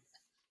Crespi. Yep.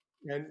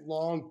 And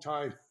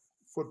longtime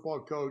football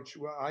coach.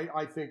 Well,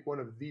 I think one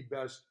of the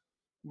best,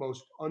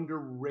 most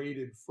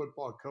underrated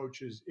football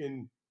coaches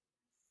in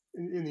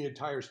the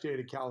entire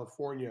state of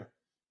California,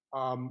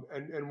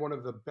 and one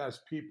of the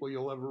best people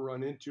you'll ever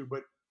run into.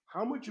 But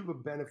how much of a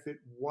benefit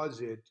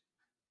was it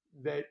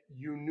that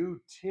you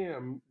knew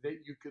Tim,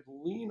 that you could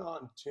lean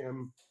on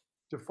Tim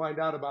to find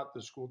out about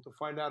the school, to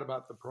find out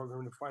about the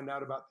program, to find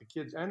out about the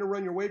kids, and to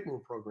run your weight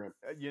room program?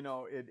 I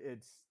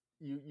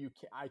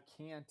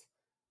can't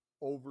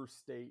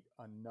overstate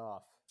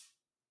enough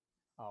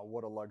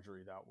what a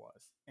luxury that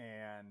was.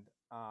 And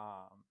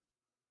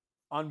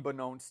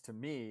unbeknownst to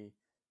me,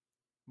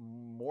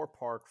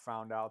 Moorpark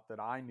found out that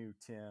I knew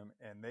Tim,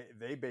 and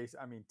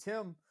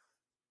Tim,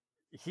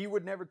 he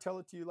would never tell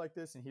it to you like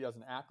this, and he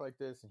doesn't act like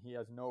this, and he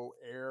has no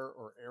air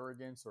or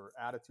arrogance or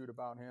attitude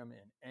about him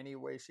in any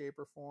way, shape,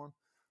 or form.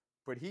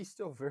 But he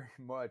still very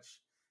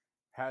much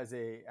has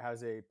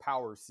a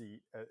power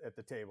seat at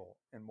the table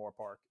in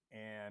Moorpark.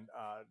 And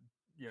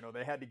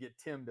they had to get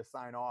Tim to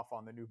sign off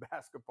on the new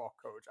basketball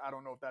coach. I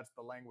don't know if that's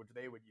the language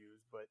they would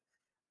use, but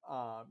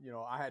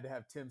I had to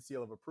have Tim's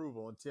seal of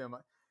approval, and Tim,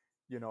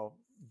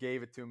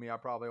 gave it to me. I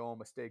probably owe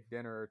him a steak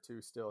dinner or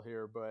two still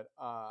here, but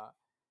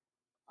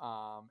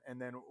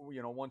and then,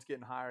 once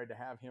getting hired, to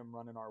have him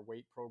running our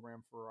weight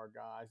program for our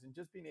guys, and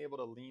just being able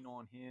to lean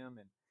on him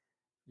and,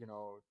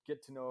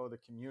 get to know the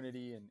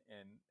community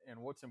and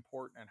what's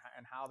important,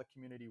 and how the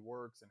community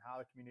works, and how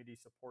the community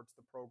supports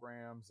the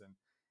programs, and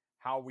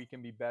how we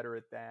can be better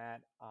at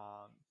that.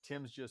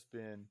 Tim's just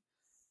been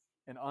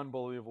an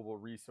unbelievable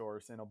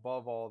resource. And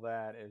above all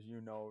that, as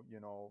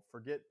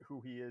forget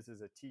who he is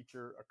as a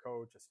teacher, a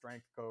coach, a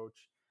strength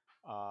coach,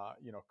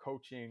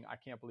 coaching. I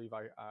can't believe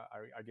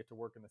I get to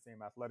work in the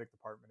same athletic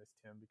department as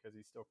Tim, because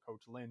he's still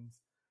Coach Lins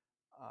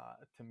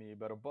to me.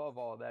 But above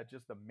all that,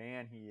 just the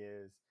man he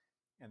is,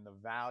 and the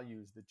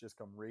values that just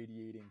come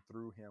radiating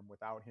through him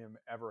without him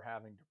ever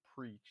having to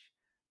preach,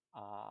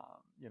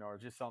 are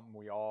just something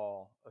we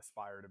all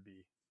aspire to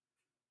be.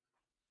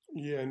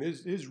 Yeah, and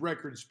his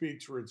record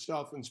speaks for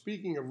itself. And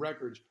speaking of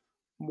records,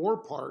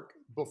 Moore Park,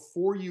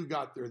 before you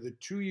got there, the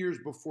 2 years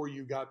before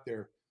you got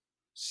there,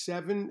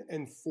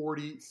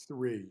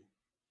 7-43.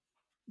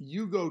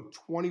 You go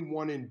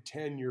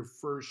 21-10 your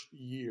first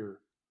year.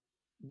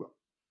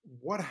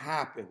 What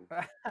happened?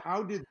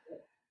 How did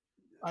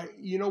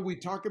we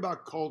talk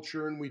about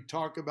culture and we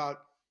talk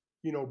about,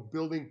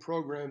 building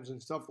programs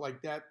and stuff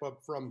like that,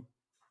 but from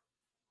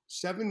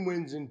 7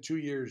 wins in 2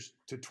 years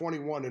to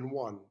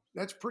 21-1,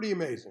 that's pretty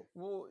amazing.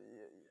 Well,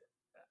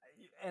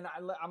 and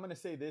I'm going to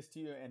say this to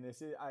you, and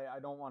this is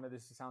I don't want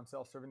this to sound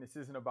self-serving. This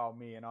isn't about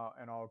me, and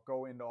I'll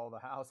go into all the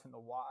hows and the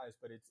whys,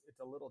 but it's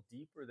a little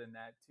deeper than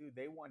that too.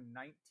 They won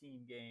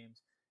 19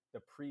 games the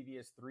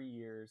previous 3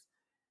 years,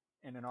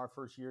 and in our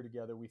first year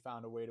together, we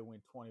found a way to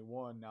win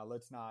 21. Now,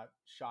 let's not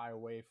shy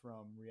away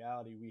from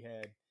reality.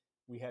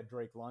 We had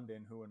Drake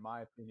London, who, in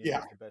my opinion,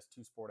 is the best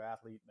two-sport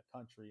athlete in the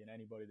country, and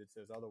anybody that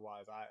says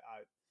otherwise,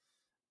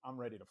 I'm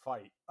ready to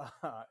fight.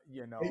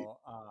 No,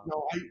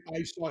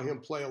 I saw him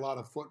play a lot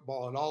of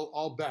football, and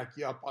I'll back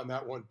you up on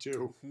that one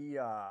too.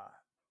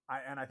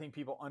 I think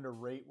people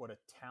underrate what a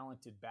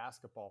talented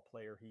basketball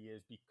player he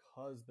is,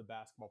 because the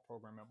basketball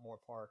program at Moore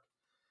Park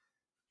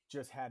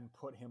just hadn't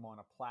put him on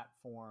a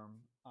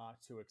platform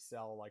to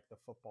excel like the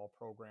football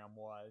program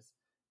was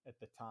at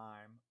the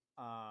time.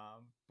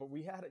 But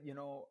we had,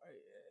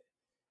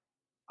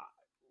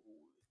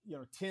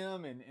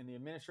 Tim and the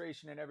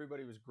administration and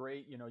everybody was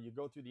great. You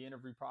go through the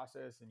interview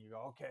process and you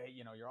go, okay,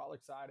 you're all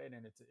excited,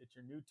 and it's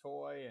your new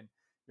toy, and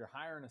you're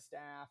hiring a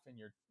staff and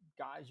your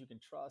guys you can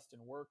trust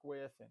and work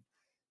with, and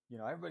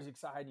everybody's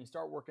excited, and you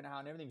start working out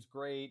and everything's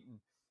great, and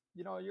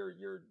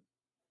you're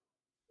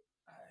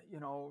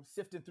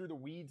sifting through the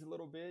weeds a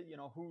little bit,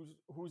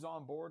 who's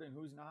on board and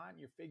who's not, and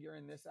you're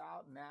figuring this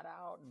out and that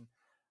out, and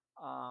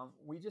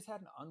we just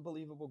had an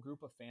unbelievable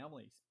group of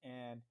families.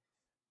 And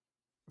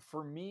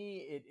for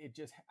me, it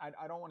just,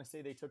 I don't want to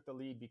say they took the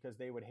lead because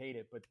they would hate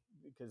it, but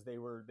because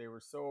they're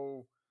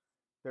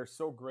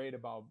so great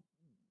about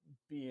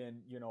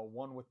being,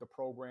 one with the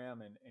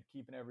program and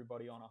keeping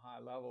everybody on a high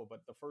level.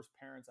 But the first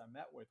parents I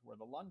met with were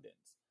the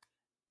Londons,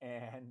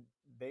 and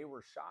they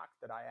were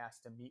shocked that I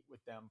asked to meet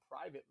with them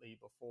privately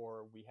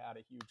before we had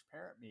a huge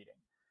parent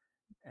meeting.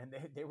 And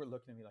they were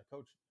looking at me like,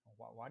 Coach,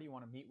 why do you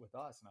want to meet with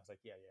us? And I was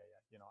like, yeah.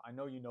 I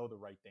know the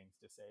right things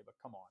to say, but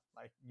come on,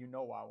 like,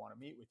 why I want to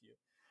meet with you.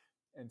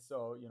 And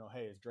so,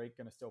 hey, is Drake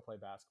going to still play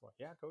basketball?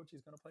 Yeah, Coach,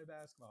 he's going to play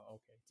basketball.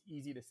 Okay. It's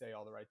easy to say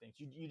all the right things.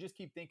 You just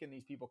keep thinking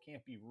these people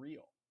can't be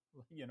real.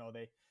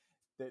 They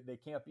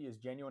can't be as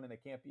genuine and they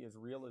can't be as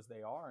real as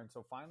they are. And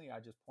so finally, I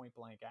just point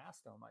blank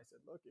asked them, I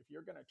said, look, if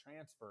you're going to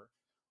transfer,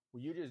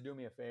 will you just do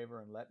me a favor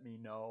and let me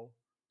know?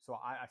 So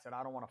I said,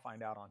 I don't want to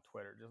find out on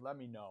Twitter. Just let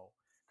me know,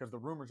 because the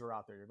rumors are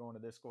out there. You're going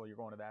to this school, you're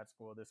going to that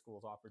school. This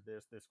school's offered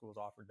this school's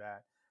offered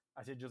that.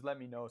 I said, just let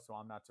me know so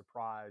I'm not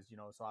surprised,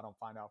 so I don't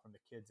find out from the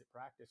kids at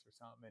practice or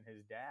something. And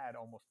his dad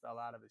almost fell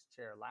out of his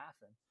chair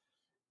laughing.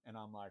 And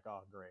I'm like,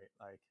 oh, great.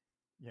 Like,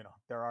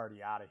 they're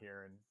already out of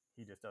here, and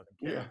he just doesn't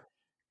care.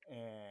 Yeah.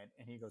 And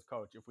he goes,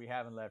 Coach, if we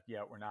haven't left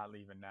yet, we're not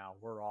leaving now.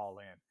 We're all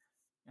in.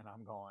 And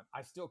I'm going,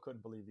 I still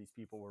couldn't believe these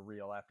people were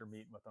real after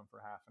meeting with them for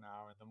half an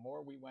hour. And the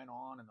more we went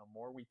on and the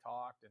more we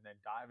talked, and then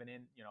diving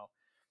in,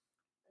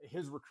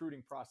 his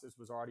recruiting process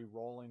was already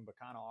rolling, but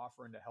kind of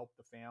offering to help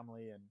the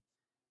family and,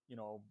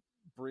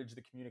 bridge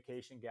the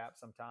communication gap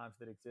sometimes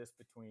that exists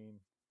between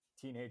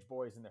teenage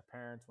boys and their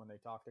parents when they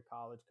talk to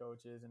college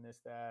coaches and this,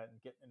 that, and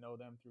getting to know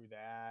them through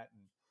that.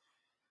 And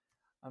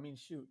I mean,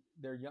 shoot,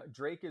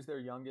 Drake is their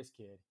youngest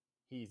kid.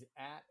 He's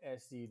at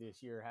SC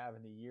this year,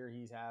 having the year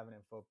he's having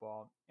in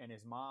football. And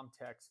his mom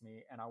texts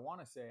me, and I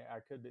want to say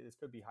this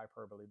could be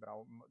hyperbole, but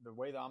the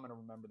way that I'm going to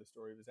remember the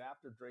story was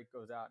after Drake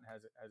goes out and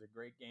has a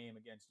great game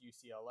against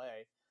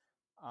UCLA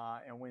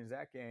and wins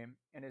that game.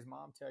 And his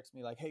mom texts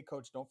me like, hey,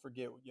 Coach, don't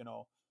forget,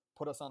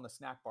 put us on the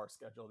snack bar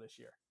schedule this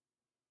year.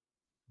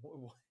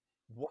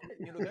 What?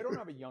 They don't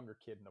have a younger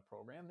kid in the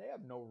program. They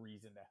have no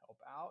reason to help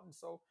out. And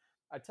so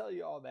I tell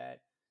you all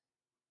that.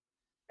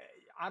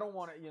 I don't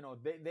want to,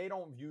 they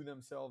don't view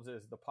themselves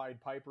as the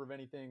Pied Piper of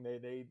anything.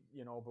 But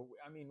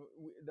I mean,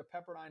 the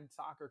Pepperdine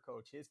soccer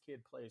coach, his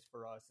kid plays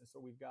for us. And so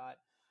we've got,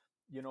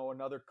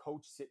 another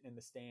coach sitting in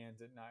the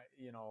stands at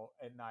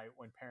night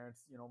when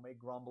parents, may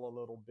grumble a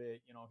little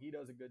bit, he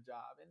does a good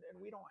job. And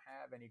we don't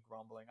have any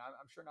grumbling.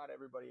 I'm sure not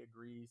everybody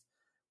agrees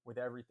with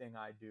everything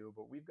I do,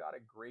 but we've got a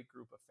great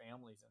group of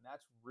families. And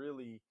that's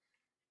really,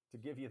 to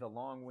give you the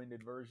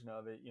long-winded version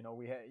of it,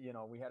 we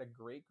had a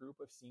great group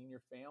of senior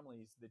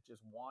families that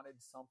just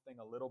wanted something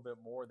a little bit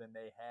more than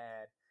they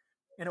had.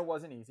 And it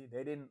wasn't easy.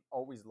 They didn't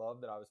always love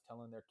that I was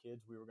telling their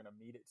kids we were going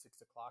to meet at 6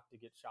 o'clock to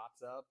get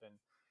shots up and,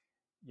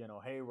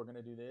 hey, we're going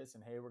to do this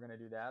and hey, we're going to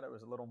do that. It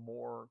was a little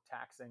more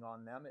taxing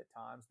on them at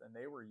times than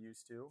they were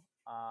used to.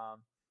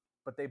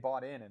 But they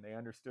bought in and they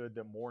understood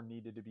that more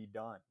needed to be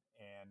done.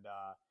 And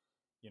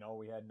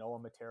We had Noah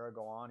Matera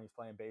go on. He's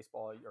playing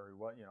baseball, or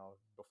what,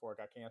 before it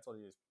got canceled,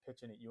 he was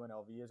pitching at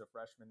UNLV as a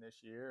freshman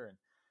this year. And,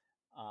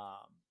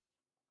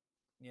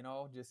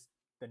 just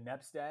the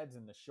Nepstads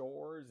and the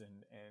Shores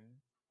and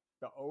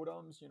the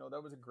Odoms,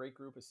 that was a great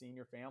group of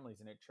senior families,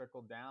 and it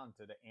trickled down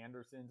to the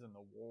Andersons and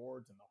the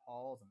Wards and the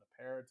Halls and the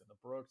Parrots and the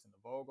Brooks and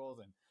the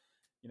Vogels. And,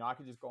 I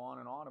could just go on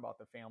and on about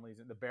the families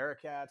and the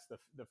Bearcats,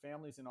 the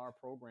families in our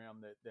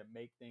program that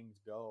make things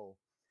go.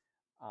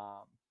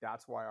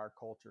 That's why our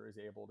culture is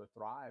able to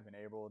thrive and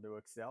able to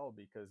excel,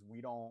 because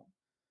we don't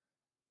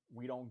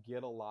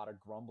get a lot of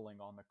grumbling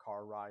on the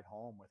car ride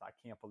home with, I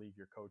can't believe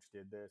your coach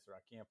did this, or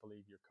I can't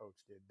believe your coach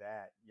did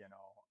that.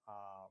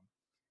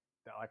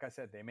 Like I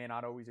said, they may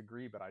not always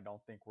agree, but I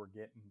don't think we're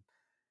getting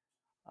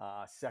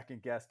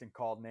second guessed and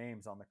called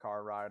names on the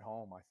car ride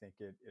home. I think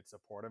it's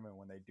supportive. And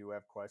when they do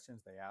have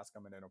questions, they ask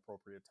them at an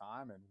appropriate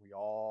time, and we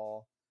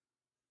all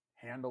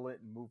handle it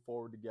and move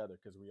forward together,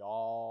 because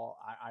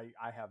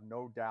I have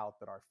no doubt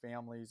that our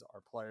families,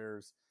 our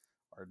players,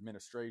 our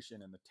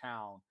administration, and the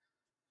town,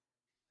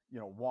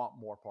 want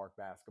Moorpark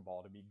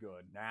basketball to be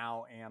good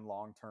now and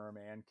long-term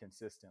and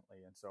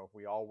consistently. And so if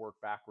we all work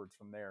backwards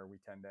from there, we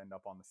tend to end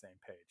up on the same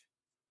page.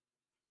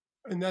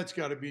 And that's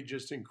got to be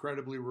just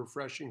incredibly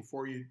refreshing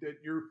for you, that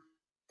you're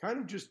kind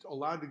of just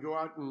allowed to go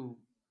out and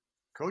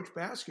coach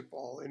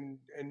basketball and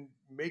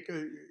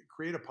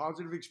create a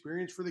positive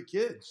experience for the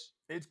kids.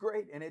 It's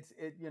great. And it's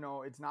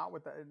not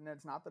and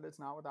it's not that it's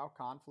not without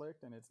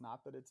conflict, and it's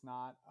not that it's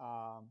not,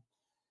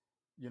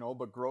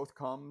 but growth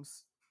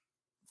comes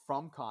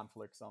from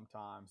conflict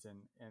sometimes.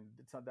 And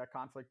that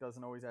conflict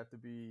doesn't always have to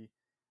be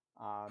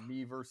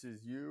me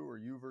versus you, or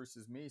you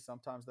versus me.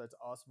 Sometimes that's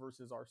us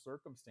versus our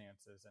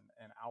circumstances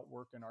and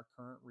outworking our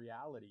current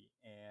reality.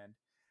 And,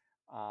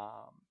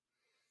 I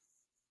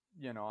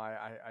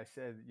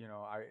said,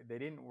 they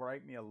didn't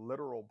write me a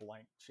literal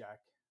blank check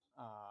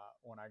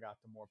when I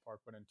got to Moorpark,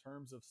 but in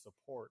terms of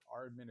support,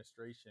 our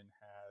administration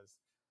has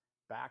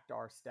backed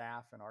our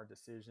staff and our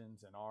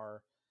decisions and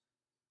our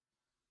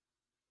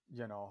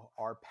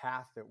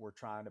path that we're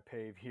trying to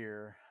pave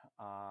here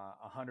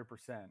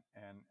 100%.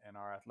 And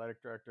our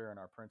athletic director and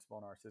our principal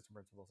and our assistant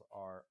principals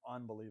are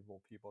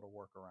unbelievable people to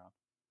work around.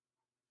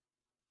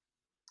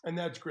 And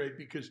that's great,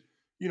 because,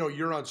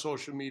 you're on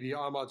social media,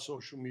 I'm on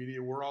social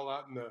media, we're all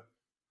out in the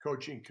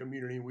coaching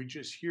community, and we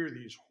just hear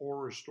these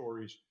horror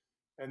stories.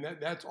 And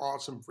that's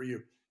awesome for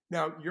you.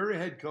 Now, you're a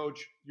head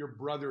coach, your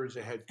brother is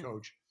a head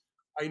coach.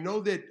 I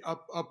know that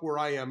up where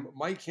I am,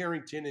 Mike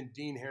Harrington and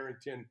Dean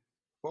Harrington,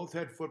 both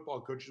head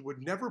football coaches,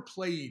 would never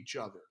play each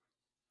other.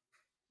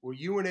 Will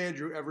you and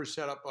Andrew ever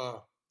set up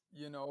a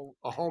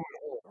home?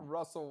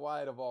 Russell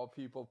White, of all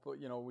people,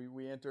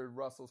 we entered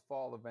Russell's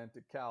fall event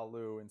at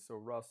Cal-Lu, and so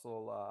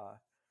Russell,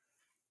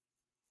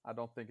 I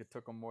don't think it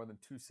took him more than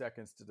 2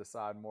 seconds to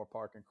decide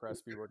Moorpark and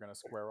Crespi were going to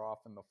square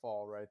off in the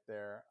fall right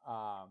there.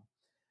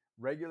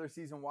 Regular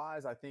season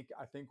wise, I think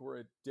we're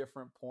at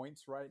different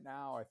points right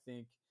now. I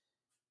think,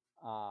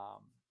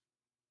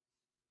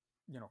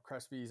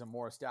 Crespi is a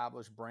more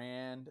established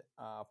brand,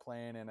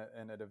 playing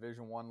in a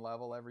Division I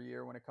level every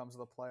year when it comes to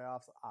the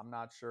playoffs. I'm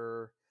not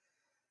sure,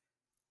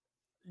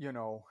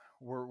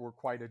 we're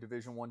quite a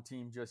Division I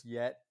team just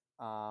yet.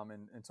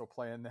 And so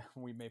playing them,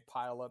 we may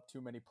pile up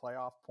too many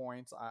playoff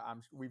points.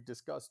 We've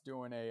discussed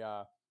doing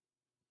a,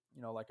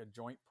 like a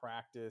joint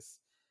practice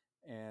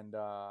and,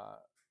 kind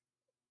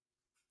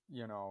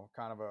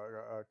of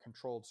a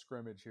controlled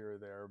scrimmage here or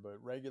there,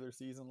 but regular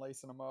season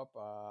lacing them up.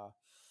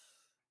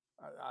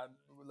 I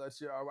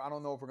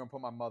don't know if we're going to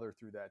put my mother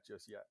through that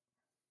just yet.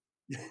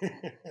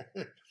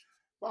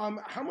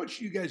 How much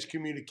do you guys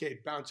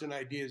communicate, bouncing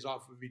ideas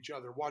off of each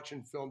other,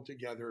 watching film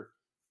together,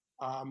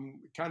 kind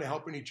of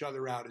helping each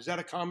other out? Is that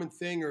a common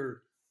thing,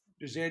 or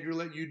does Andrew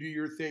let you do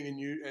your thing and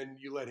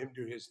you let him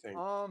do his thing?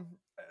 A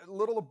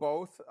little of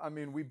both. I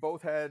mean, we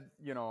both had,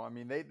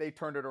 they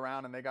turned it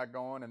around and they got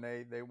going, and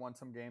they won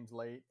some games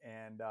late,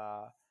 and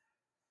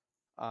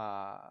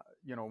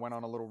went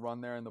on a little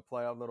run there in the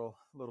playoff,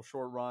 little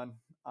short run.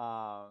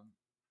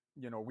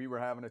 We were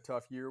having a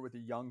tough year with a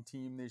young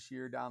team this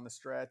year down the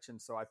stretch.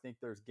 And so I think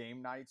there's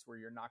game nights where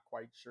you're not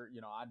quite sure,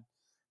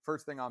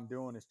 first thing I'm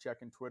doing is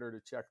checking Twitter to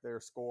check their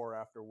score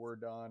after we're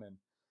done. And,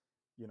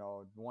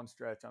 one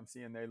stretch I'm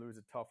seeing they lose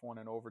a tough one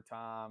in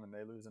overtime, and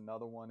they lose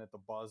another one at the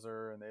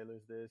buzzer, and they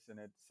lose this. And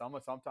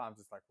sometimes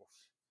it's like, well,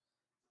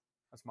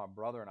 that's my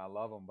brother and I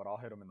love him, but I'll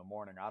hit him in the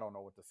morning. I don't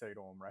know what to say to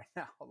him right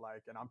now.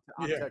 And I'm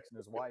texting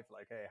his wife,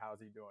 like, hey,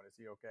 how's he doing? Is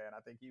he okay? And I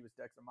think he was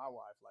texting my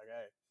wife, like,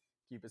 hey,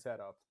 keep his head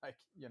up,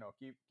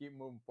 keep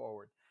moving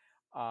forward.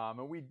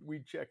 And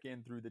we'd check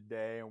in through the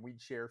day, and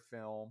we'd share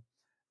film,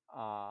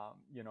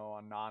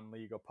 on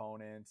non-league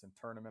opponents and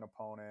tournament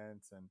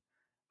opponents and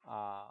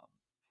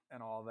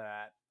all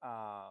that.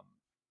 I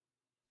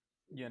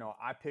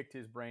picked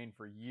his brain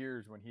for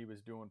years when he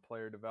was doing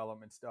player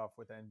development stuff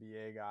with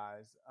NBA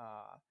guys,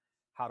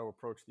 how to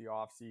approach the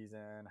off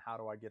season. How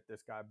do I get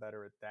this guy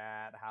better at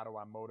that? How do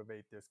I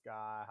motivate this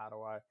guy? How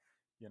do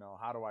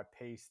I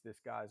pace this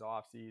guy's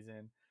off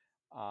season?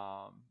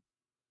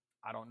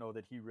 I don't know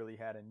that he really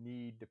had a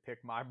need to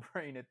pick my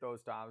brain at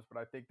those times, but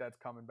I think that's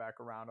coming back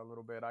around a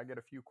little bit. I get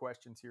a few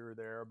questions here or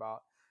there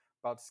about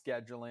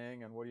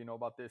scheduling and what do you know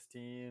about this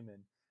team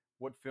and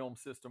what film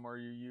system are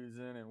you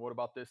using and what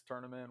about this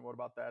tournament, what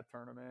about that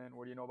tournament,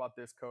 what do you know about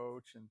this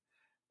coach, and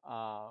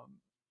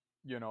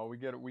we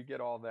get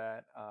all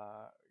that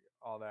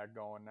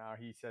going now.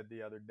 He said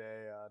the other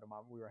day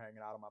we were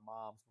hanging out at my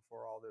mom's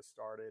before all this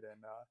started,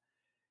 and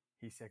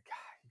he said,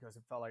 God, he goes,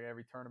 it felt like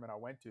every tournament I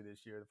went to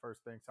this year, the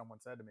first thing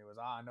someone said to me was,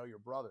 I know your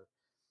brother.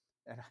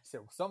 And I said,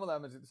 well,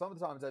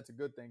 sometimes that's a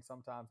good thing.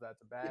 Sometimes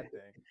that's a bad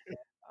thing.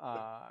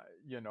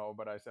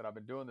 But I said, I've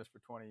been doing this for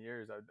 20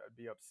 years. I'd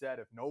be upset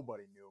if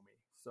nobody knew me.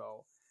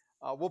 So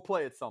we'll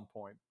play at some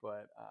point,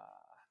 but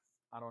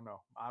I don't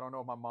know. I don't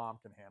know if my mom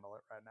can handle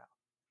it right now.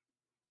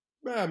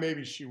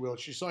 Maybe she will.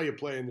 She saw you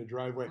play in the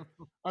driveway.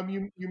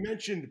 You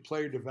mentioned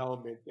player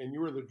development, and you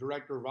were the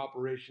director of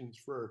operations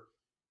for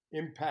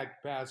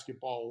Impact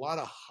Basketball. A lot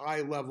of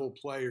high-level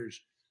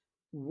players.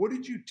 What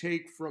did you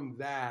take from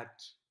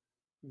that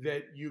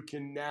you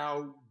can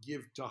now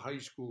give to high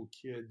school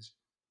kids,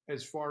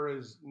 as far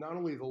as not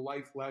only the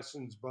life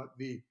lessons, but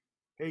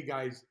hey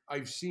guys,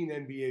 I've seen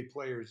NBA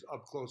players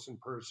up close and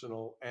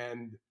personal,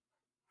 and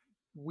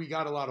we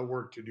got a lot of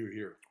work to do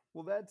here.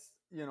 Well, that's,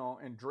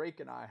 and Drake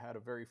and I had a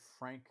very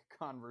frank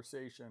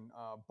conversation,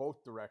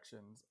 both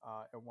directions,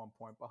 at one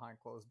point behind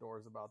closed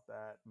doors about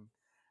that. And,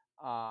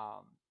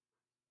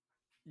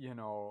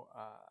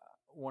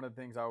 one of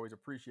the things I always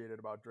appreciated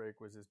about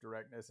Drake was his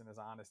directness and his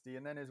honesty,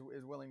 and then his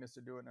willingness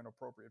to do it in an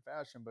appropriate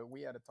fashion. But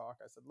we had a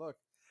talk. I said, look,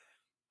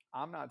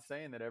 I'm not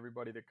saying that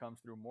everybody that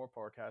comes through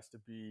Moorpark has to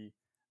be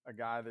a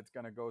guy that's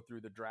going to go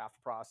through the draft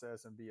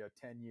process and be a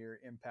 10-year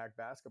Impact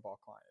Basketball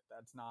client.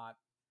 That's not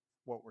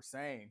what we're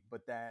saying,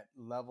 but that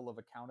level of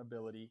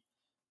accountability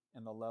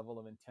and the level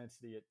of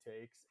intensity it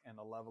takes and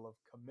the level of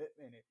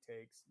commitment it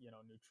takes,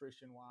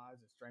 nutrition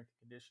wise and strength and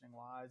conditioning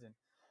wise. And,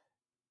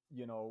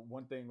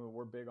 one thing that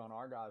we're big on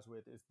our guys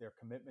with is their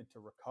commitment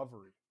to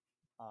recovery.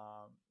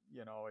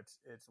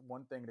 It's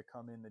one thing to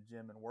come in the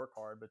gym and work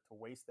hard, but to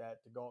waste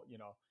that, to go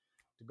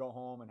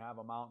home and have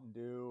a Mountain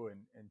Dew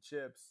and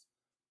chips,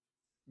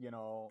 you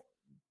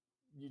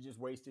just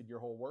wasted your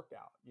whole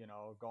workout.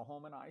 Go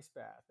home and ice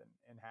bath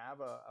and have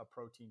a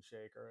protein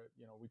shake, or,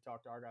 we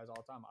talk to our guys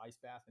all the time, ice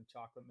bath and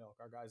chocolate milk.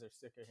 Our guys are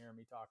sick of hearing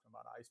me talking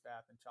about ice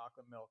bath and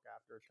chocolate milk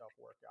after a tough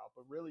workout,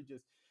 but really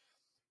just,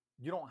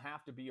 you don't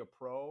have to be a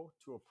pro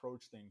to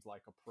approach things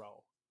like a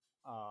pro.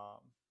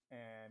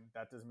 And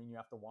that doesn't mean you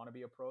have to want to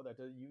be a pro.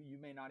 You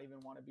may not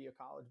even want to be a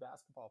college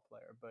basketball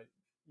player, but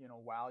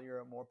while you're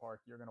at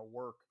Moorpark, you're going to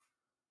work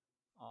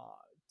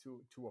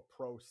to a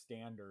pro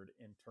standard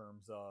in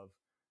terms of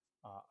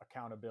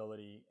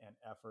accountability and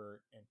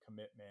effort and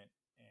commitment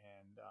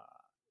and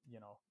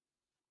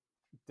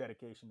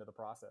dedication to the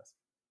process.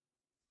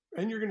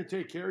 And you're going to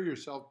take care of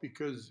yourself,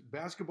 because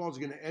basketball is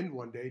going to end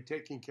one day.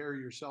 Taking care of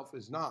yourself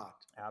is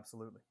not.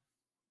 Absolutely.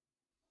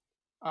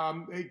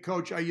 Hey,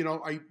 Coach, I could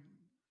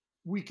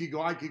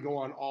go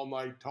on all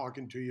night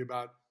talking to you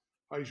about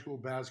high school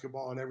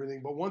basketball and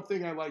everything. But one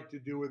thing I like to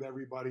do with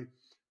everybody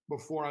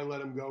before I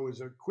let them go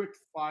is a quick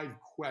 5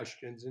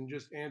 questions, and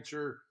just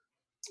answer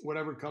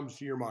whatever comes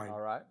to your mind. All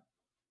right.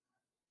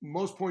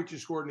 Most points you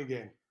scored in a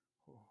game?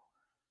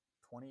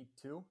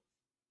 22.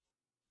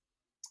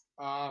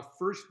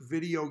 First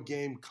video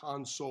game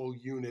console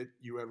unit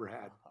you ever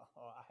had?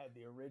 I had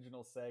the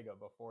original Sega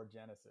before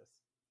Genesis.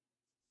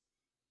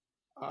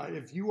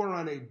 If you are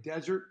on a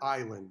desert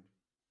island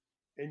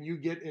and you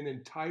get an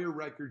entire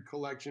record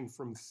collection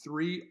from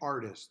 3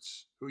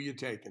 artists, who you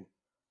taking?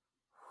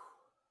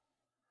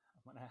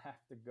 I'm going to have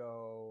to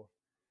go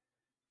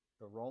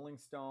the Rolling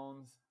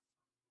Stones,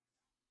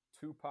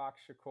 Tupac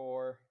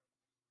Shakur,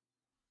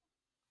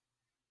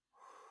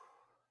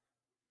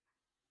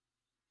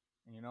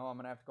 and I'm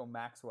going to have to go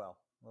Maxwell,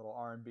 a little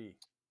R&B.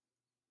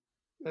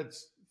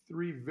 That's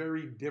 3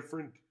 very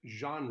different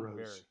genres.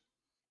 Very.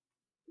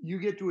 You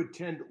get to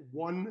attend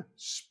one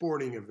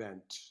sporting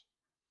event.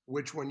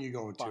 Which one you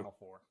going to? Final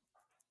Four,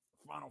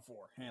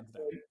 hands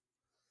down.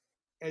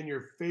 And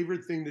your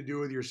favorite thing to do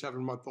with your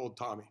 7-month-old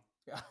Tommy?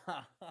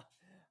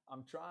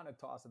 I'm trying to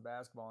toss a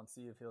basketball and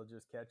see if he'll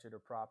just catch it or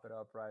prop it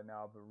up right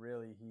now. But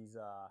really, he's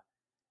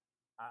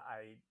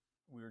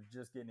we were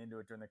just getting into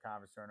it during the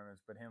conference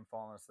tournaments, but him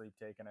falling asleep,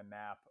 taking a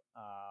nap,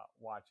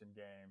 watching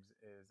games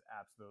is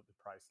absolutely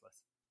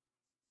priceless.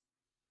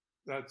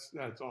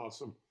 That's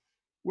awesome.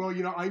 Well,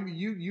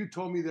 you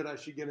told me that I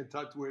should get in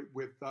touch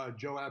with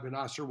Joe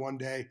Abenasser one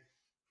day,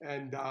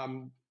 and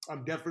I'm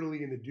definitely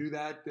going to do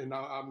that. And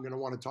I'm going to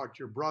want to talk to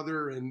your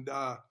brother, and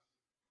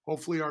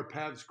hopefully our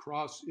paths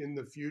cross in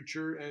the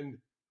future, and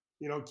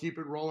keep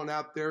it rolling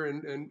out there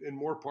in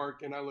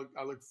Moorpark. And I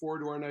look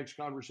forward to our next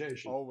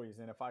conversation. Always.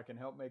 And if I can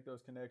help make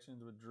those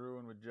connections with Drew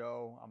and with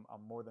Joe,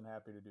 I'm more than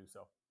happy to do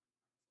so.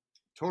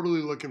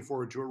 Totally looking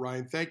forward to it,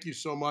 Ryan. Thank you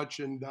so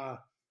much, and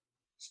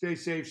stay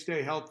safe,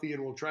 stay healthy,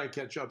 and we'll try and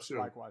catch up soon.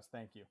 Likewise.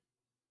 Thank you.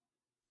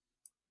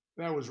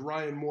 That was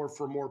Ryan Moore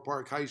from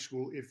Moorpark High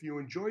School. If you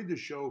enjoyed the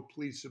show,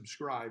 please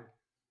subscribe.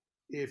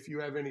 If you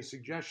have any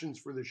suggestions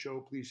for the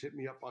show, please hit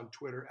me up on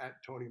Twitter at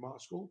Tony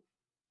Moskal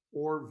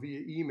or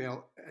via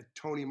email at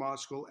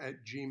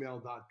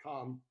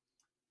tonymoskal@gmail.com.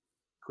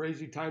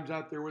 Crazy times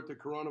out there with the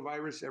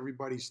coronavirus.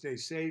 Everybody stay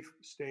safe,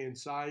 stay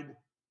inside.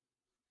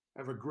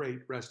 Have a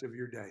great rest of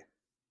your day.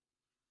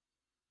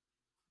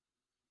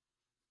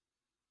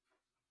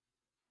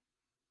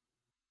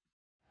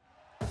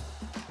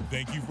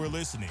 Thank you for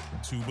listening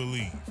to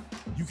Believe.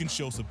 You can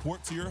show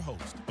support to your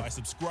host by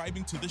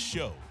subscribing to the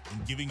show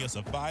and giving us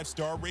a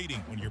 5-star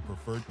rating on your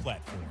preferred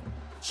platform.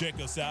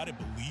 Check us out at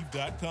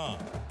Believe.com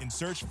and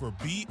search for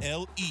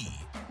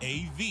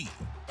BLEAV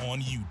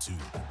on YouTube.